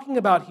he's talking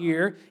about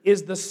here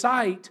is the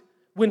sight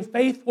when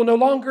faith will no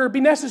longer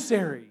be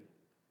necessary.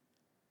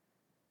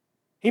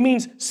 He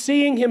means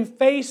seeing Him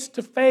face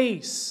to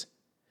face,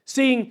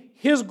 seeing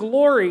His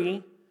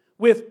glory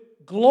with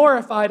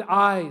glorified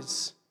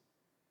eyes.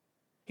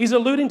 He's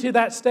alluding to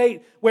that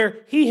state where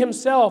He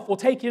Himself will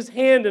take His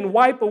hand and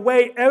wipe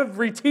away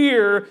every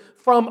tear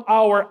from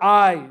our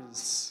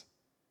eyes.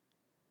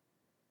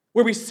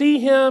 Where we see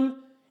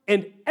Him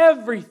and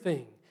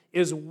everything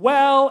is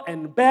well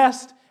and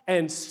best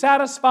and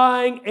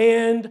satisfying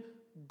and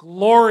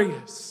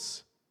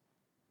glorious.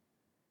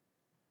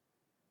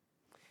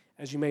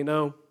 As you may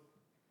know,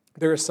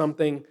 there is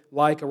something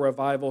like a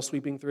revival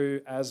sweeping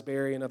through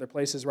Asbury and other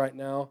places right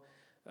now.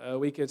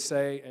 We could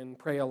say and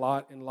pray a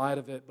lot in light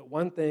of it, but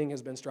one thing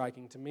has been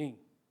striking to me.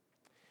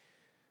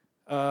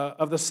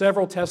 Of the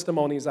several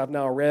testimonies I've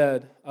now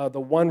read, the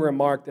one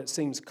remark that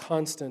seems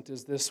constant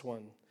is this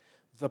one: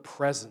 the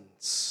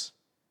presence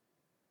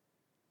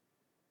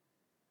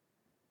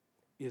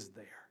is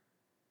there.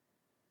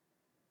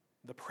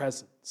 The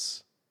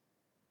presence,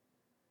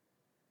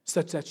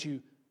 such that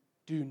you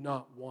do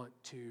not want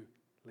to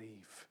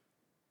leave.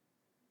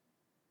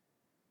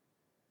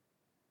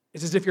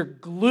 It's as if you're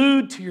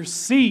glued to your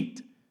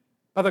seat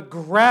by the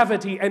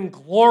gravity and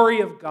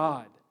glory of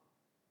God.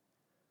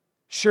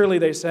 Surely,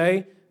 they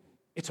say,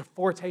 it's a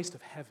foretaste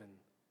of heaven.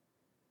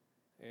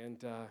 And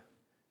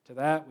to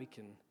that we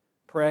can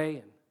pray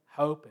and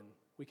hope, and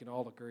we can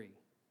all agree.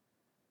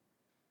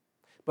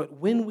 But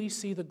when we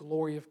see the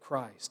glory of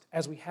Christ,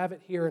 as we have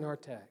it here in our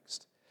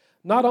text,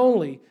 not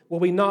only will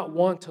we not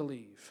want to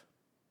leave,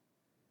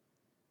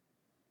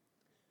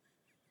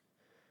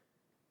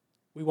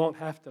 we won't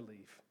have to leave.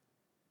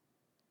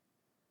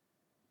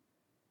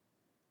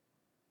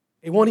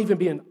 It won't even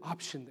be an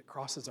option that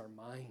crosses our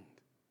mind.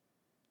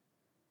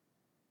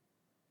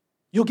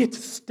 You'll get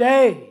to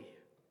stay.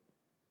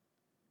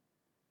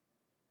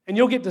 And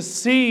you'll get to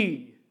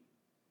see.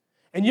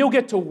 And you'll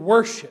get to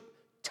worship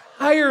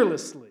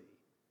tirelessly.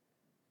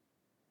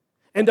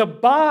 And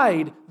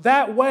abide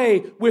that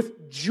way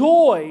with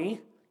joy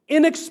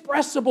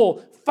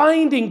inexpressible,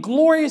 finding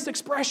glorious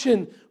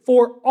expression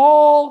for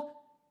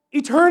all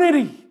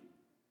eternity.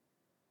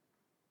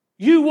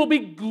 You will be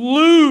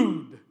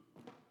glued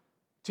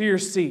to your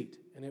seat,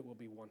 and it will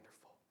be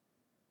wonderful.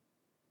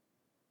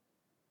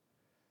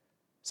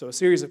 So a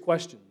series of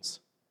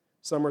questions,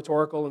 some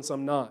rhetorical and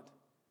some not.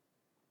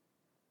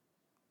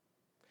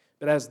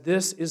 But as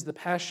this is the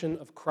passion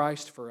of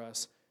Christ for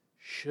us,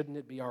 shouldn't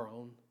it be our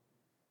own?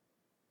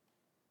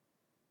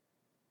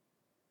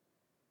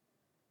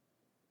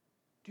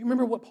 Do you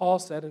remember what Paul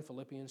said in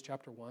Philippians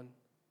chapter 1?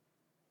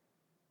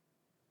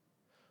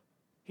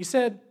 He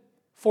said,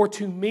 "For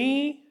to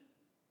me,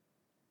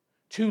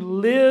 to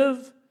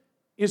live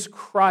is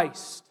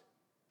Christ,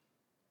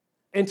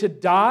 and to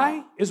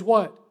die is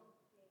what?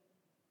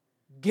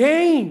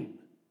 Gain.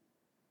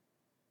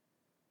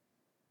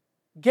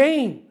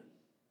 Gain.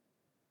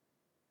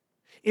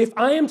 If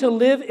I am to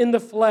live in the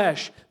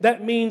flesh,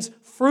 that means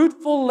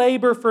fruitful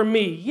labor for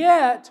me.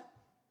 Yet,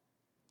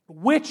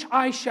 which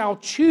I shall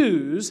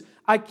choose,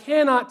 I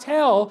cannot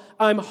tell.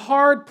 I'm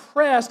hard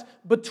pressed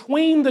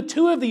between the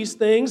two of these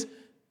things."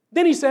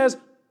 Then he says,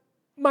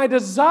 "My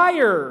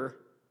desire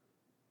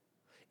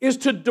is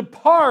to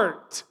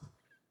depart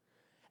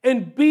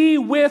and be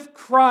with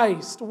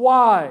Christ."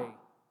 Why?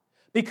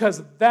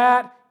 Because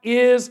that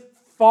is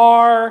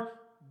far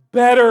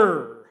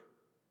better.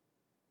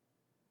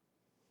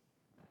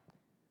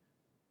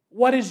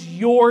 What is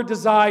your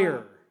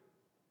desire?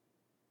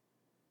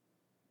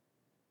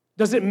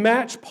 Does it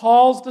match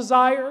Paul's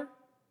desire?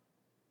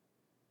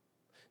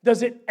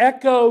 Does it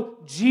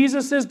echo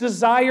Jesus'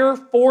 desire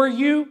for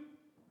you?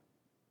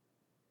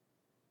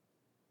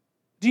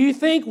 Do you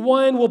think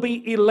one will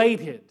be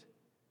elated,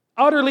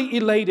 utterly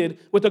elated,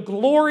 with the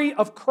glory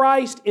of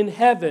Christ in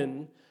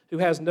heaven who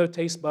has no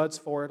taste buds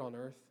for it on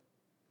earth?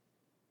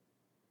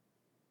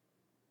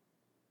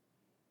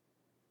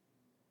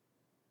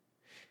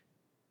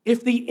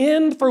 If the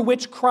end for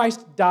which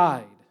Christ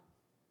died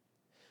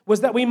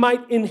was that we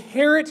might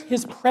inherit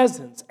His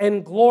presence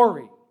and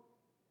glory,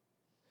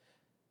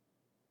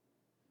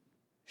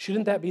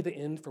 shouldn't that be the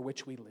end for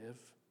which we live?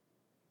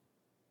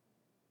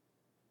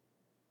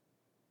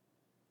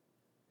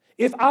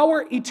 If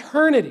our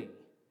eternity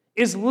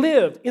is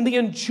lived in the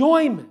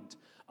enjoyment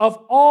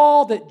of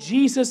all that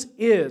Jesus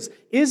is,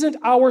 isn't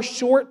our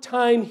short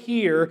time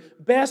here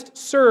best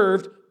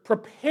served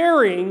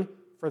preparing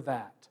for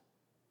that?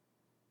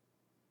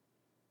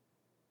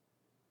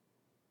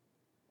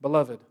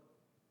 Beloved,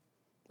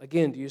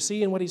 again, do you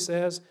see in what he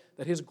says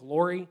that His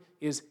glory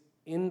is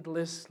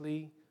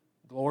endlessly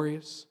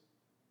glorious?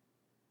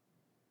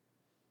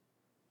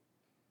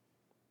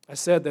 I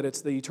said that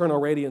it's the eternal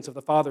radiance of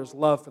the Father's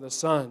love for the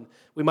Son.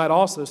 We might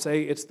also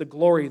say it's the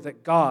glory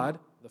that God,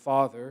 the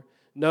Father,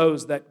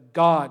 knows that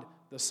God,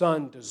 the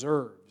Son,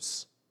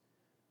 deserves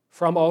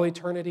from all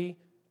eternity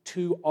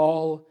to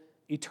all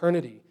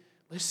eternity.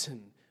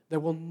 Listen, there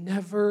will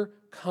never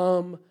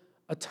come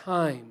a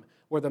time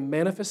where the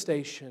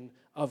manifestation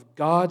of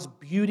God's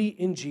beauty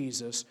in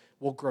Jesus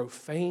will grow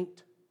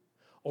faint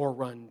or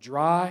run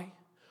dry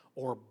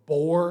or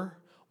bore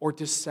or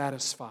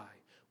dissatisfy,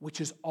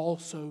 which is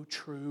also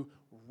true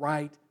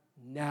right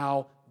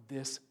now,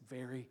 this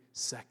very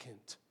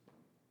second.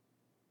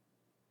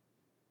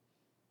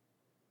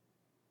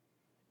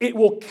 It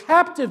will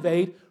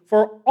captivate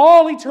for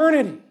all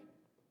eternity.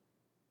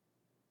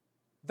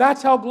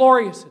 That's how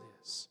glorious it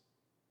is.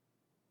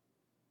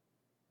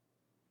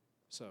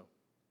 So,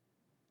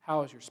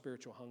 how is your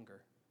spiritual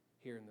hunger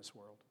here in this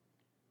world?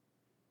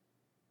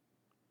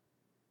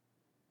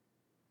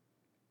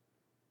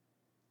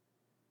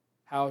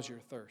 How is your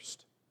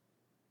thirst?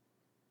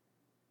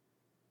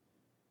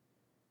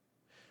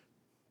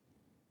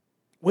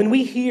 When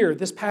we hear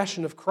this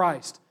passion of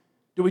Christ,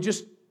 do we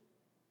just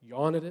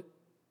yawn at it?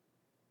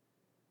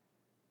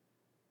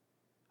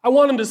 I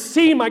want him to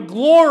see my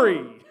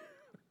glory.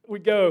 We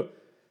go,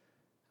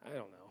 I don't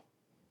know.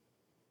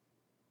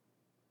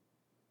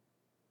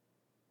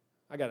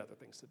 I got other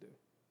things to do,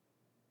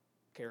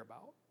 care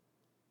about.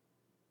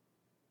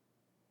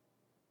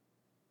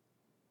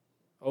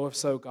 Oh, if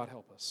so, God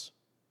help us.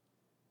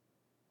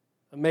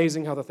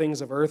 Amazing how the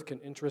things of earth can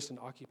interest and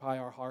occupy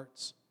our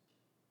hearts.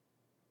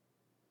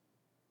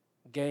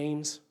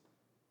 Games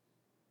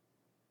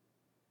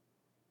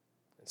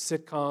and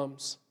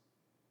sitcoms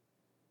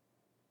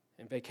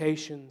and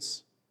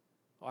vacations.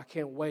 Oh, I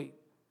can't wait.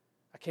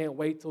 I can't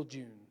wait till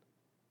June.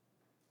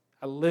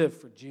 I live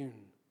for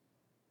June.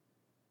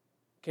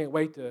 Can't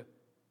wait to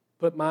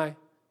put my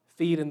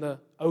feet in the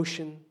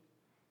ocean.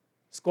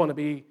 It's going to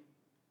be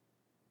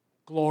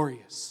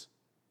glorious.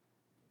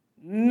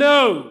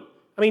 No.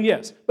 I mean,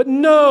 yes, but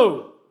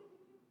no.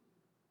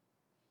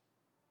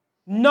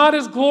 Not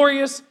as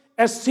glorious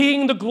as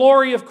seeing the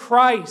glory of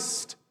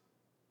Christ.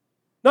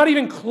 Not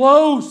even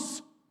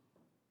close.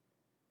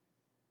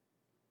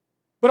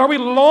 But are we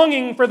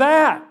longing for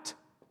that?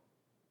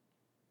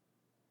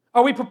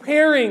 Are we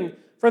preparing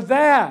for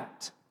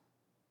that?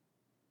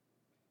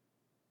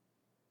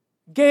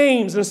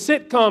 Games and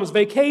sitcoms,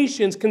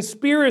 vacations,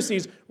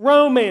 conspiracies,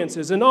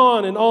 romances, and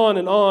on and on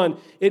and on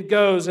it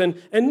goes.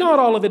 And not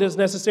all of it is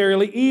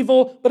necessarily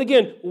evil. But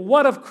again,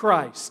 what of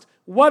Christ?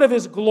 What of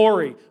His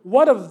glory?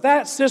 What of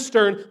that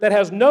cistern that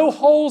has no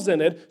holes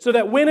in it so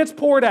that when it's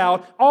poured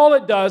out, all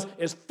it does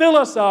is fill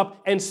us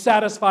up and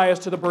satisfy us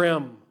to the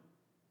brim?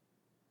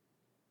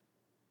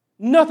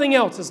 Nothing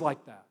else is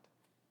like that.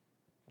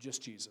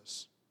 Just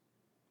Jesus.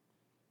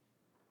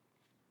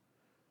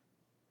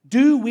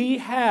 Do we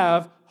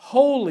have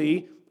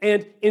holy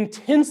and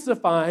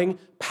intensifying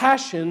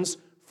passions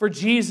for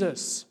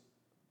Jesus?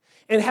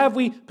 And have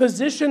we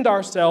positioned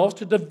ourselves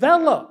to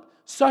develop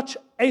such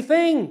a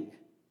thing?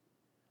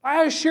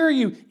 I assure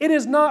you, it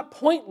is not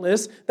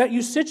pointless that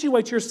you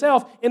situate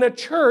yourself in a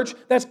church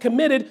that's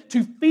committed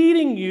to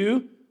feeding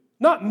you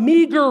not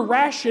meager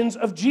rations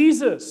of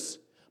Jesus,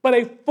 but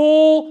a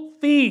full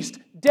feast,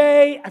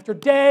 day after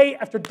day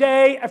after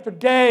day after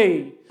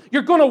day.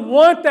 You're going to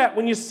want that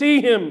when you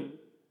see Him.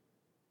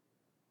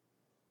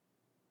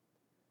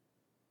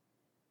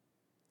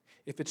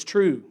 If it's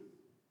true,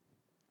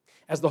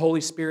 as the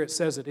Holy Spirit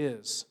says it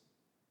is,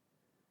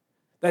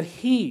 that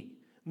He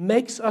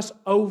makes us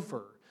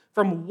over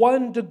from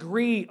one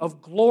degree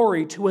of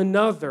glory to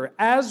another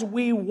as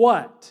we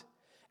what?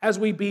 As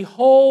we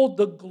behold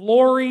the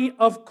glory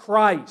of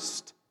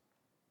Christ.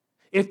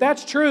 If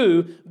that's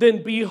true,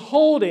 then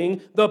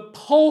beholding the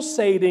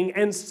pulsating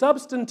and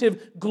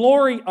substantive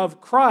glory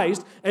of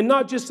Christ, and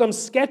not just some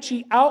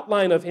sketchy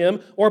outline of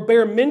Him or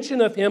bare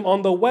mention of Him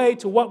on the way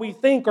to what we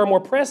think are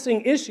more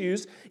pressing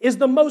issues, is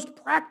the most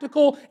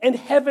practical and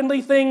heavenly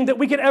thing that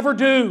we could ever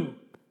do.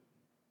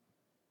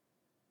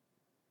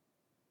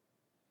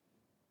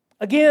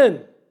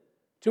 Again,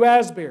 to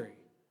Asbury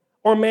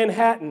or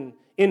Manhattan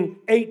in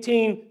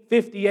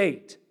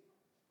 1858,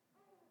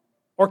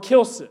 or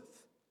Kilsyth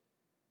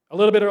a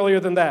little bit earlier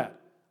than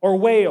that, or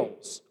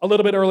Wales a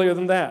little bit earlier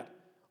than that,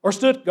 or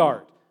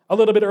Stuttgart a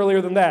little bit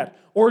earlier than that,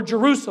 or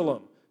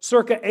Jerusalem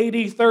circa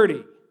AD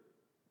 30,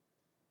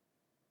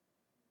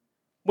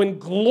 when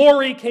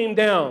glory came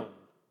down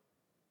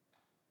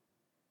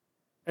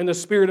and the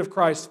Spirit of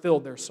Christ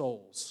filled their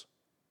souls.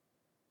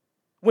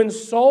 When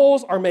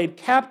souls are made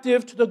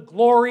captive to the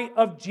glory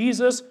of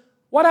Jesus,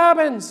 what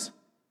happens?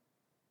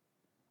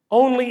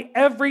 Only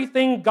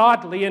everything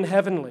godly and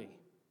heavenly.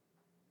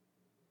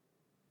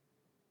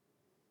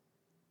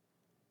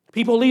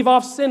 People leave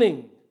off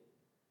sinning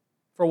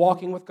for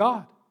walking with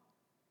God.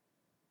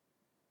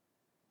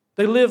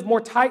 They live more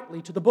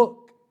tightly to the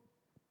book.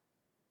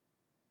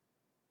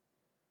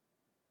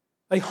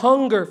 They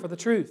hunger for the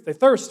truth. They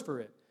thirst for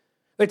it.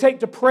 They take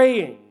to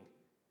praying.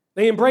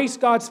 They embrace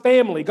God's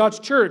family, God's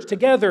church.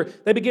 Together,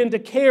 they begin to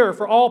care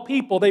for all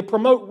people. They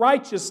promote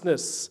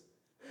righteousness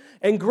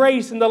and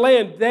grace in the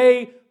land.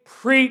 They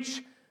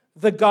preach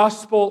the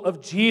gospel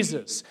of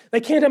Jesus. They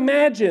can't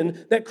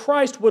imagine that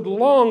Christ would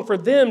long for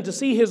them to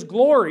see His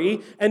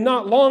glory and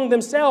not long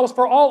themselves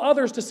for all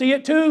others to see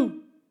it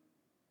too.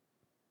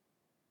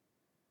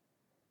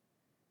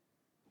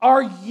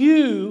 Are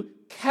you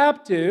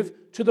captive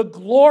to the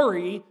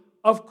glory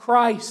of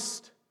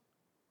Christ?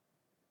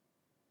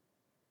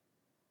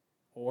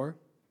 Or,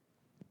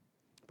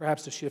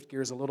 perhaps to shift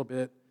gears a little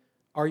bit,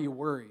 are you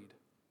worried?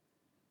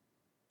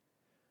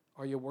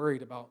 Are you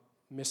worried about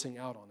missing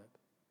out on it?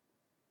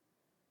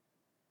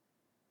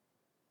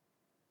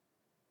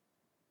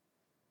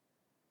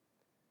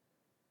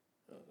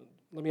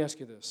 Let me ask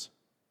you this.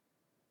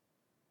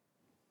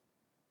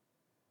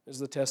 This is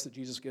the test that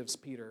Jesus gives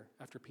Peter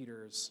after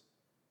Peter is,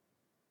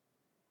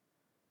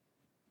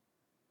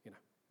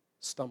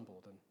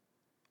 stumbled and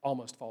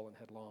almost fallen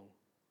headlong.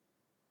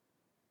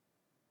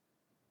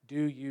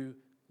 Do you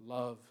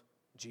love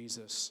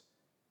Jesus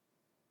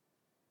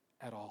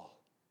at all?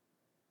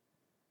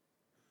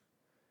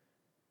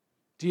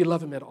 Do you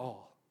love him at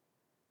all?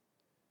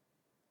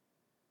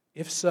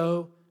 If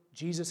so,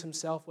 Jesus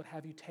himself would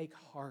have you take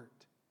heart.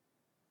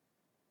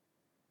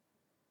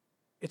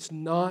 It's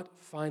not,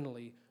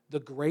 finally, the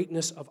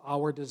greatness of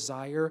our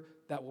desire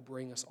that will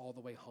bring us all the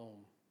way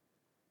home.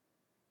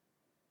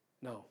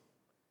 No.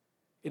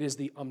 It is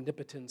the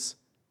omnipotence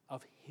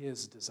of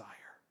his desire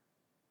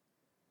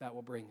that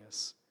will bring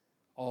us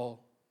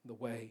all the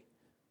way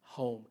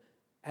home.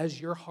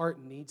 As your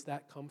heart needs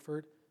that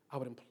comfort, I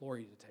would implore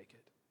you to take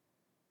it.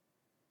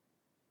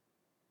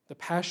 The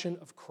passion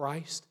of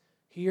Christ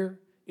here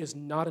is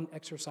not an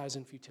exercise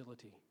in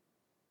futility.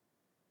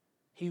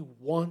 He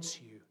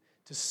wants you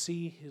to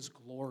see his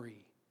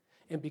glory.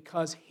 And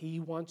because he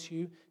wants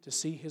you to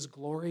see his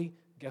glory,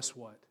 guess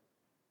what?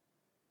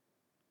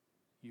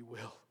 You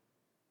will.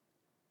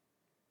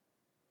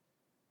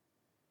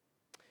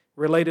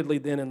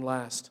 Relatedly then and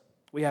last,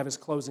 we have his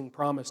closing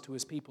promise to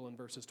his people in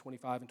verses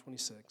 25 and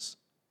 26.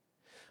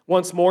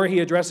 Once more, he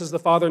addresses the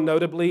Father,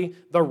 notably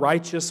the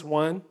righteous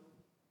one.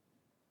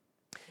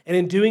 And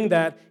in doing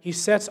that, he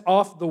sets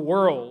off the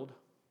world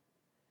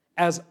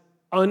as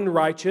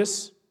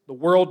unrighteous. The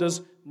world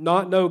does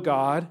not know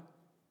God,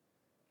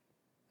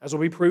 as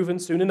will be proven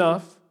soon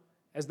enough,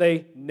 as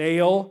they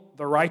nail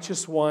the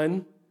righteous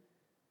one,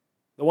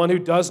 the one who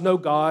does know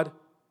God,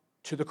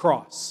 to the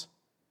cross.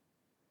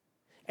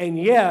 And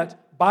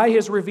yet, by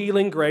his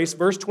revealing grace,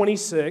 verse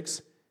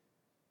 26,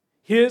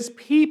 his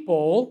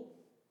people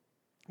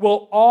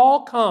will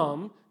all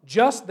come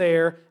just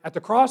there at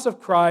the cross of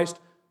Christ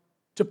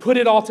to put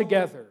it all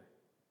together.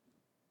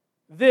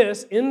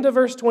 This, into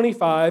verse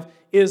 25,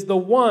 is the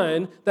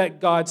one that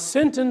God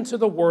sent into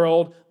the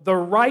world, the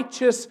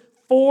righteous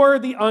for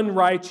the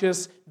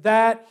unrighteous,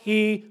 that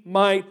he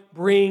might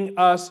bring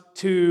us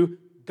to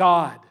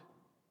God.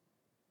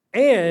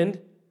 And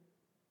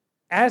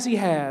as he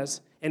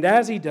has, and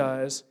as he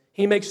does,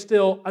 he makes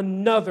still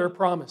another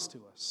promise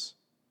to us.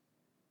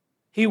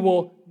 He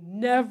will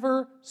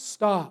never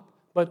stop,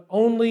 but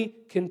only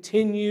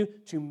continue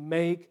to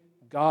make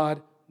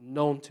God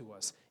known to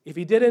us. If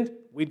he didn't,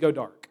 we'd go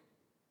dark.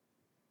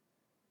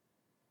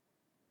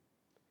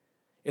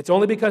 It's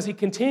only because he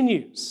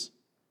continues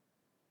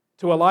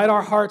to alight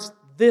our hearts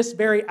this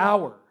very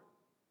hour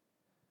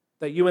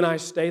that you and I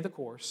stay the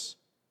course,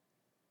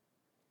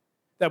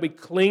 that we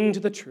cling to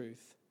the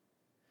truth,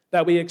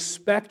 that we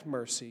expect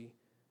mercy,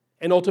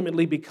 and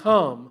ultimately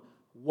become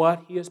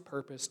what he has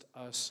purposed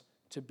us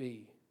to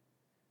be.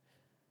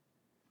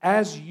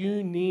 As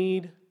you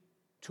need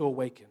to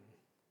awaken,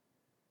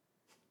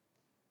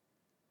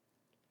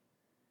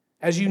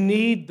 as you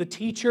need the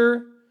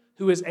teacher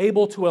who is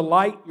able to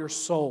alight your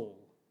soul,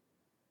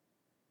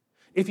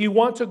 if you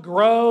want to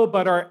grow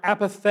but are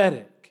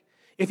apathetic,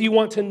 if you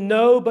want to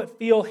know but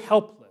feel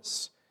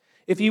helpless,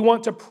 if you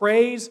want to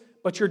praise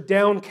but you're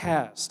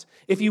downcast,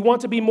 if you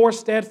want to be more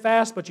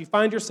steadfast but you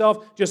find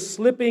yourself just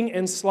slipping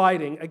and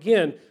sliding,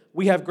 again,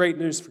 we have great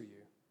news for you.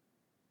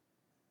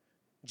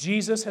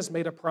 Jesus has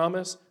made a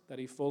promise that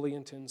he fully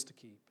intends to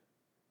keep.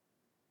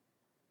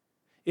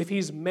 If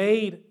he's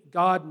made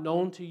God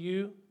known to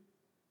you,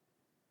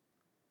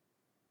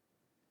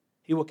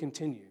 he will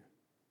continue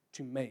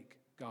to make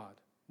God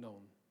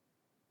known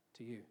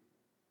to you.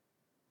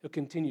 He'll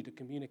continue to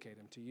communicate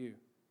him to you.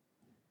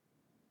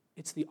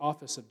 It's the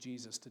office of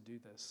Jesus to do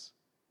this.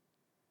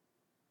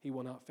 He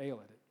will not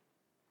fail at it.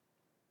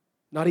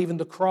 Not even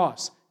the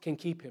cross can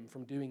keep him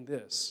from doing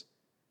this.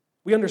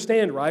 We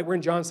understand, right? We're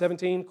in John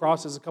 17.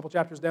 Cross is a couple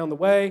chapters down the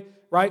way,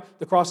 right?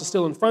 The cross is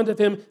still in front of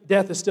him.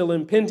 Death is still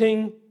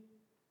impending.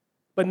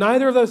 But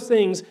neither of those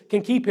things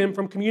can keep him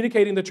from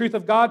communicating the truth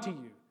of God to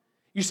you.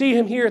 You see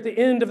him here at the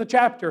end of the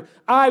chapter.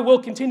 I will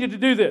continue to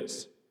do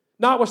this.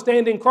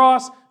 Notwithstanding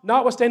cross,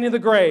 notwithstanding the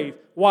grave.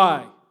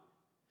 Why?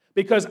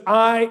 Because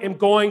I am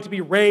going to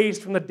be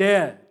raised from the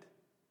dead.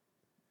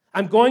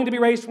 I'm going to be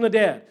raised from the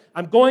dead.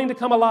 I'm going to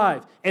come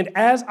alive. And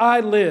as I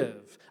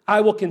live,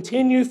 I will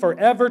continue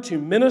forever to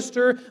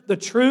minister the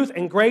truth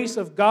and grace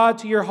of God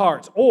to your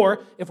hearts.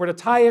 Or, if we're to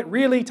tie it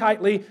really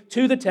tightly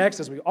to the text,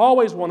 as we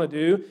always want to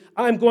do,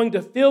 I'm going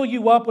to fill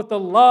you up with the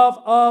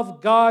love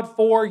of God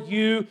for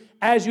you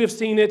as you have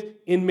seen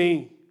it in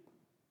me.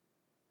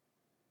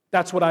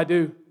 That's what I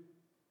do.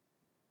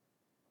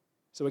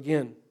 So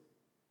again,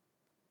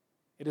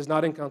 it is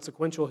not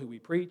inconsequential who we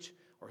preach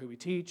or who we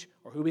teach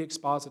or who we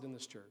exposit in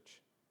this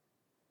church.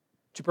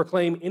 To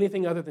proclaim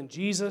anything other than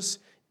Jesus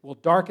will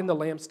darken the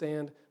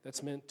lampstand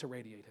that's meant to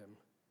radiate him.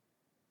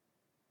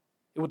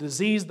 It will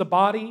disease the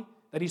body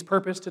that he's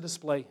purposed to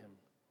display him.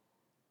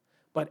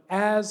 But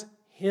as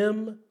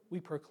him we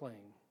proclaim,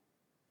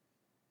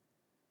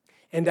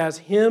 and as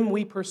him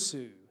we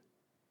pursue,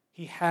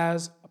 he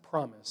has a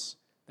promise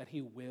that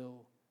he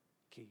will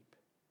keep.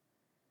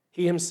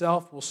 He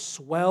himself will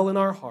swell in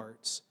our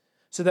hearts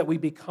so that we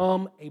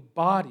become a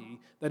body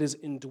that is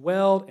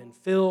indwelled and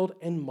filled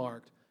and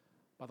marked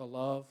by the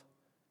love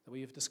that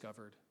we have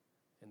discovered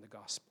in the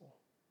gospel.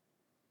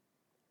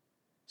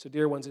 So,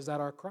 dear ones, is that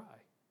our cry?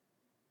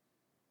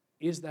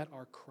 Is that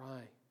our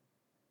cry?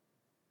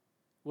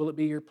 Will it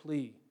be your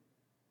plea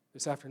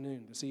this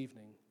afternoon, this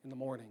evening, in the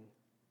morning?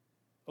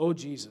 Oh,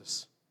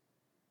 Jesus,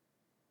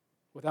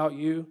 without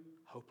you,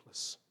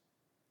 hopeless.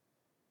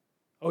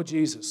 Oh,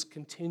 Jesus,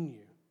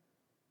 continue.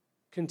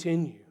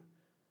 Continue.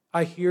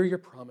 I hear your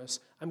promise.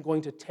 I'm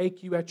going to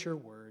take you at your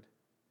word.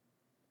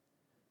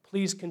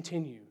 Please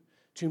continue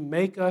to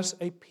make us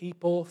a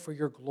people for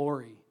your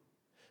glory.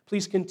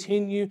 Please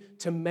continue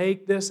to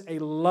make this a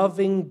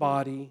loving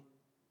body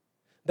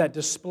that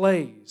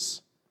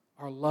displays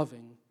our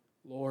loving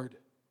Lord.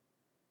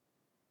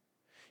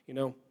 You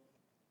know,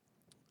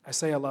 I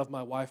say I love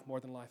my wife more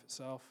than life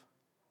itself.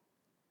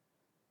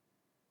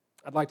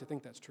 I'd like to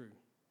think that's true.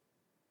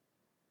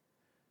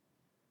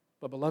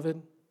 But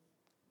beloved,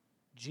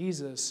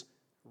 Jesus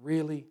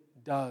really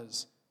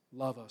does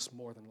love us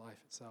more than life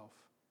itself.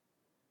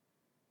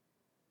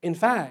 In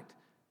fact,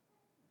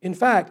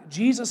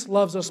 Jesus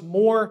loves us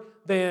more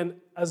than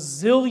a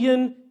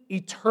zillion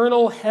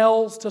eternal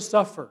hells to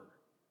suffer.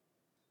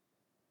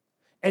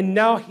 And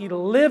now he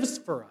lives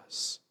for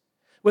us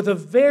with the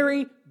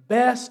very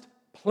best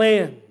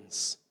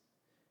plans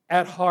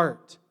at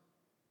heart.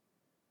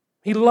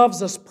 He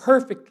loves us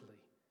perfectly.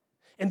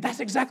 And that's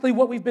exactly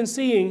what we've been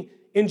seeing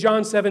in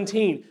John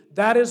 17.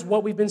 That is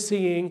what we've been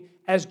seeing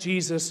as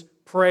Jesus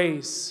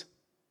prays.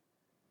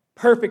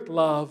 Perfect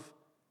love,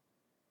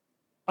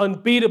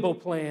 unbeatable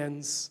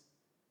plans,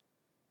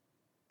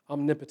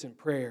 omnipotent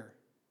prayer.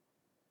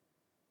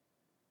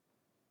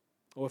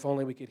 Oh, if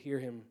only we could hear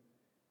him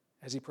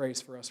as he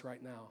prays for us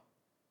right now.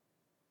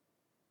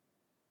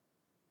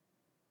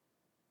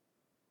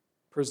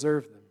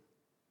 Preserve them.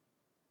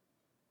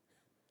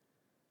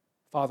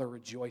 Father,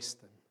 rejoice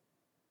them.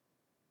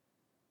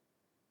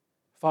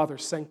 Father,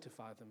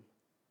 sanctify them.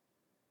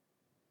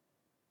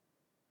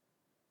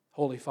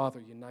 Holy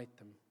Father, unite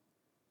them.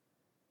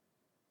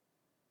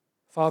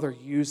 Father,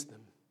 use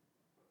them.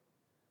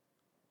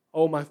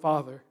 Oh, my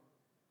Father,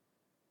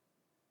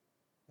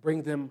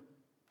 bring them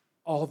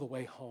all the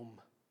way home.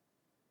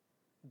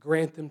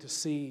 Grant them to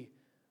see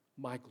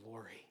my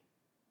glory.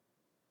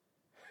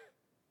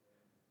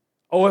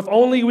 Oh, if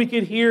only we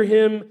could hear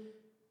him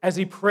as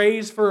he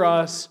prays for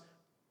us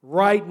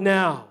right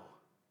now.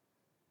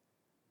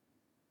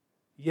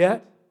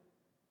 Yet,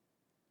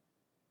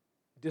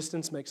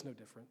 distance makes no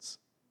difference.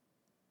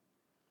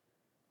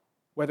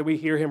 Whether we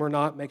hear him or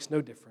not makes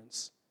no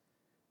difference.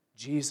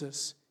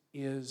 Jesus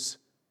is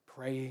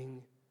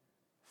praying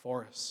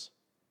for us.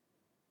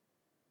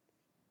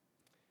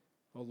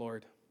 Oh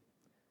Lord,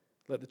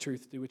 let the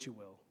truth do what you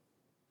will.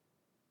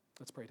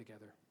 Let's pray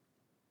together.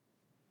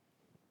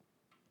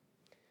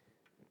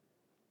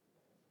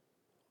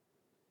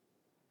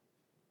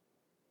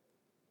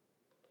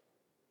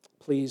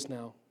 Please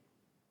now,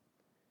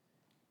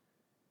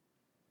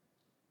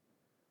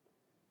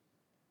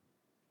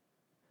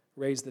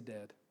 raise the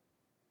dead.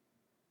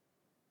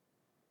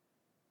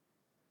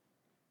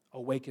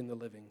 Awaken the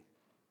living.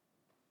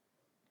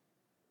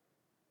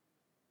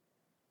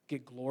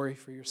 Get glory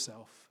for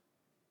yourself.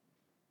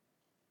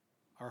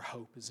 Our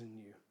hope is in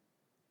you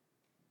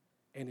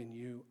and in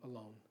you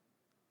alone.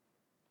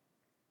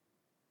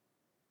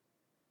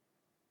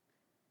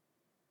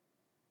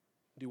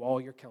 Do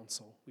all your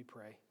counsel, we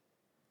pray.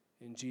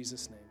 In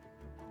Jesus' name.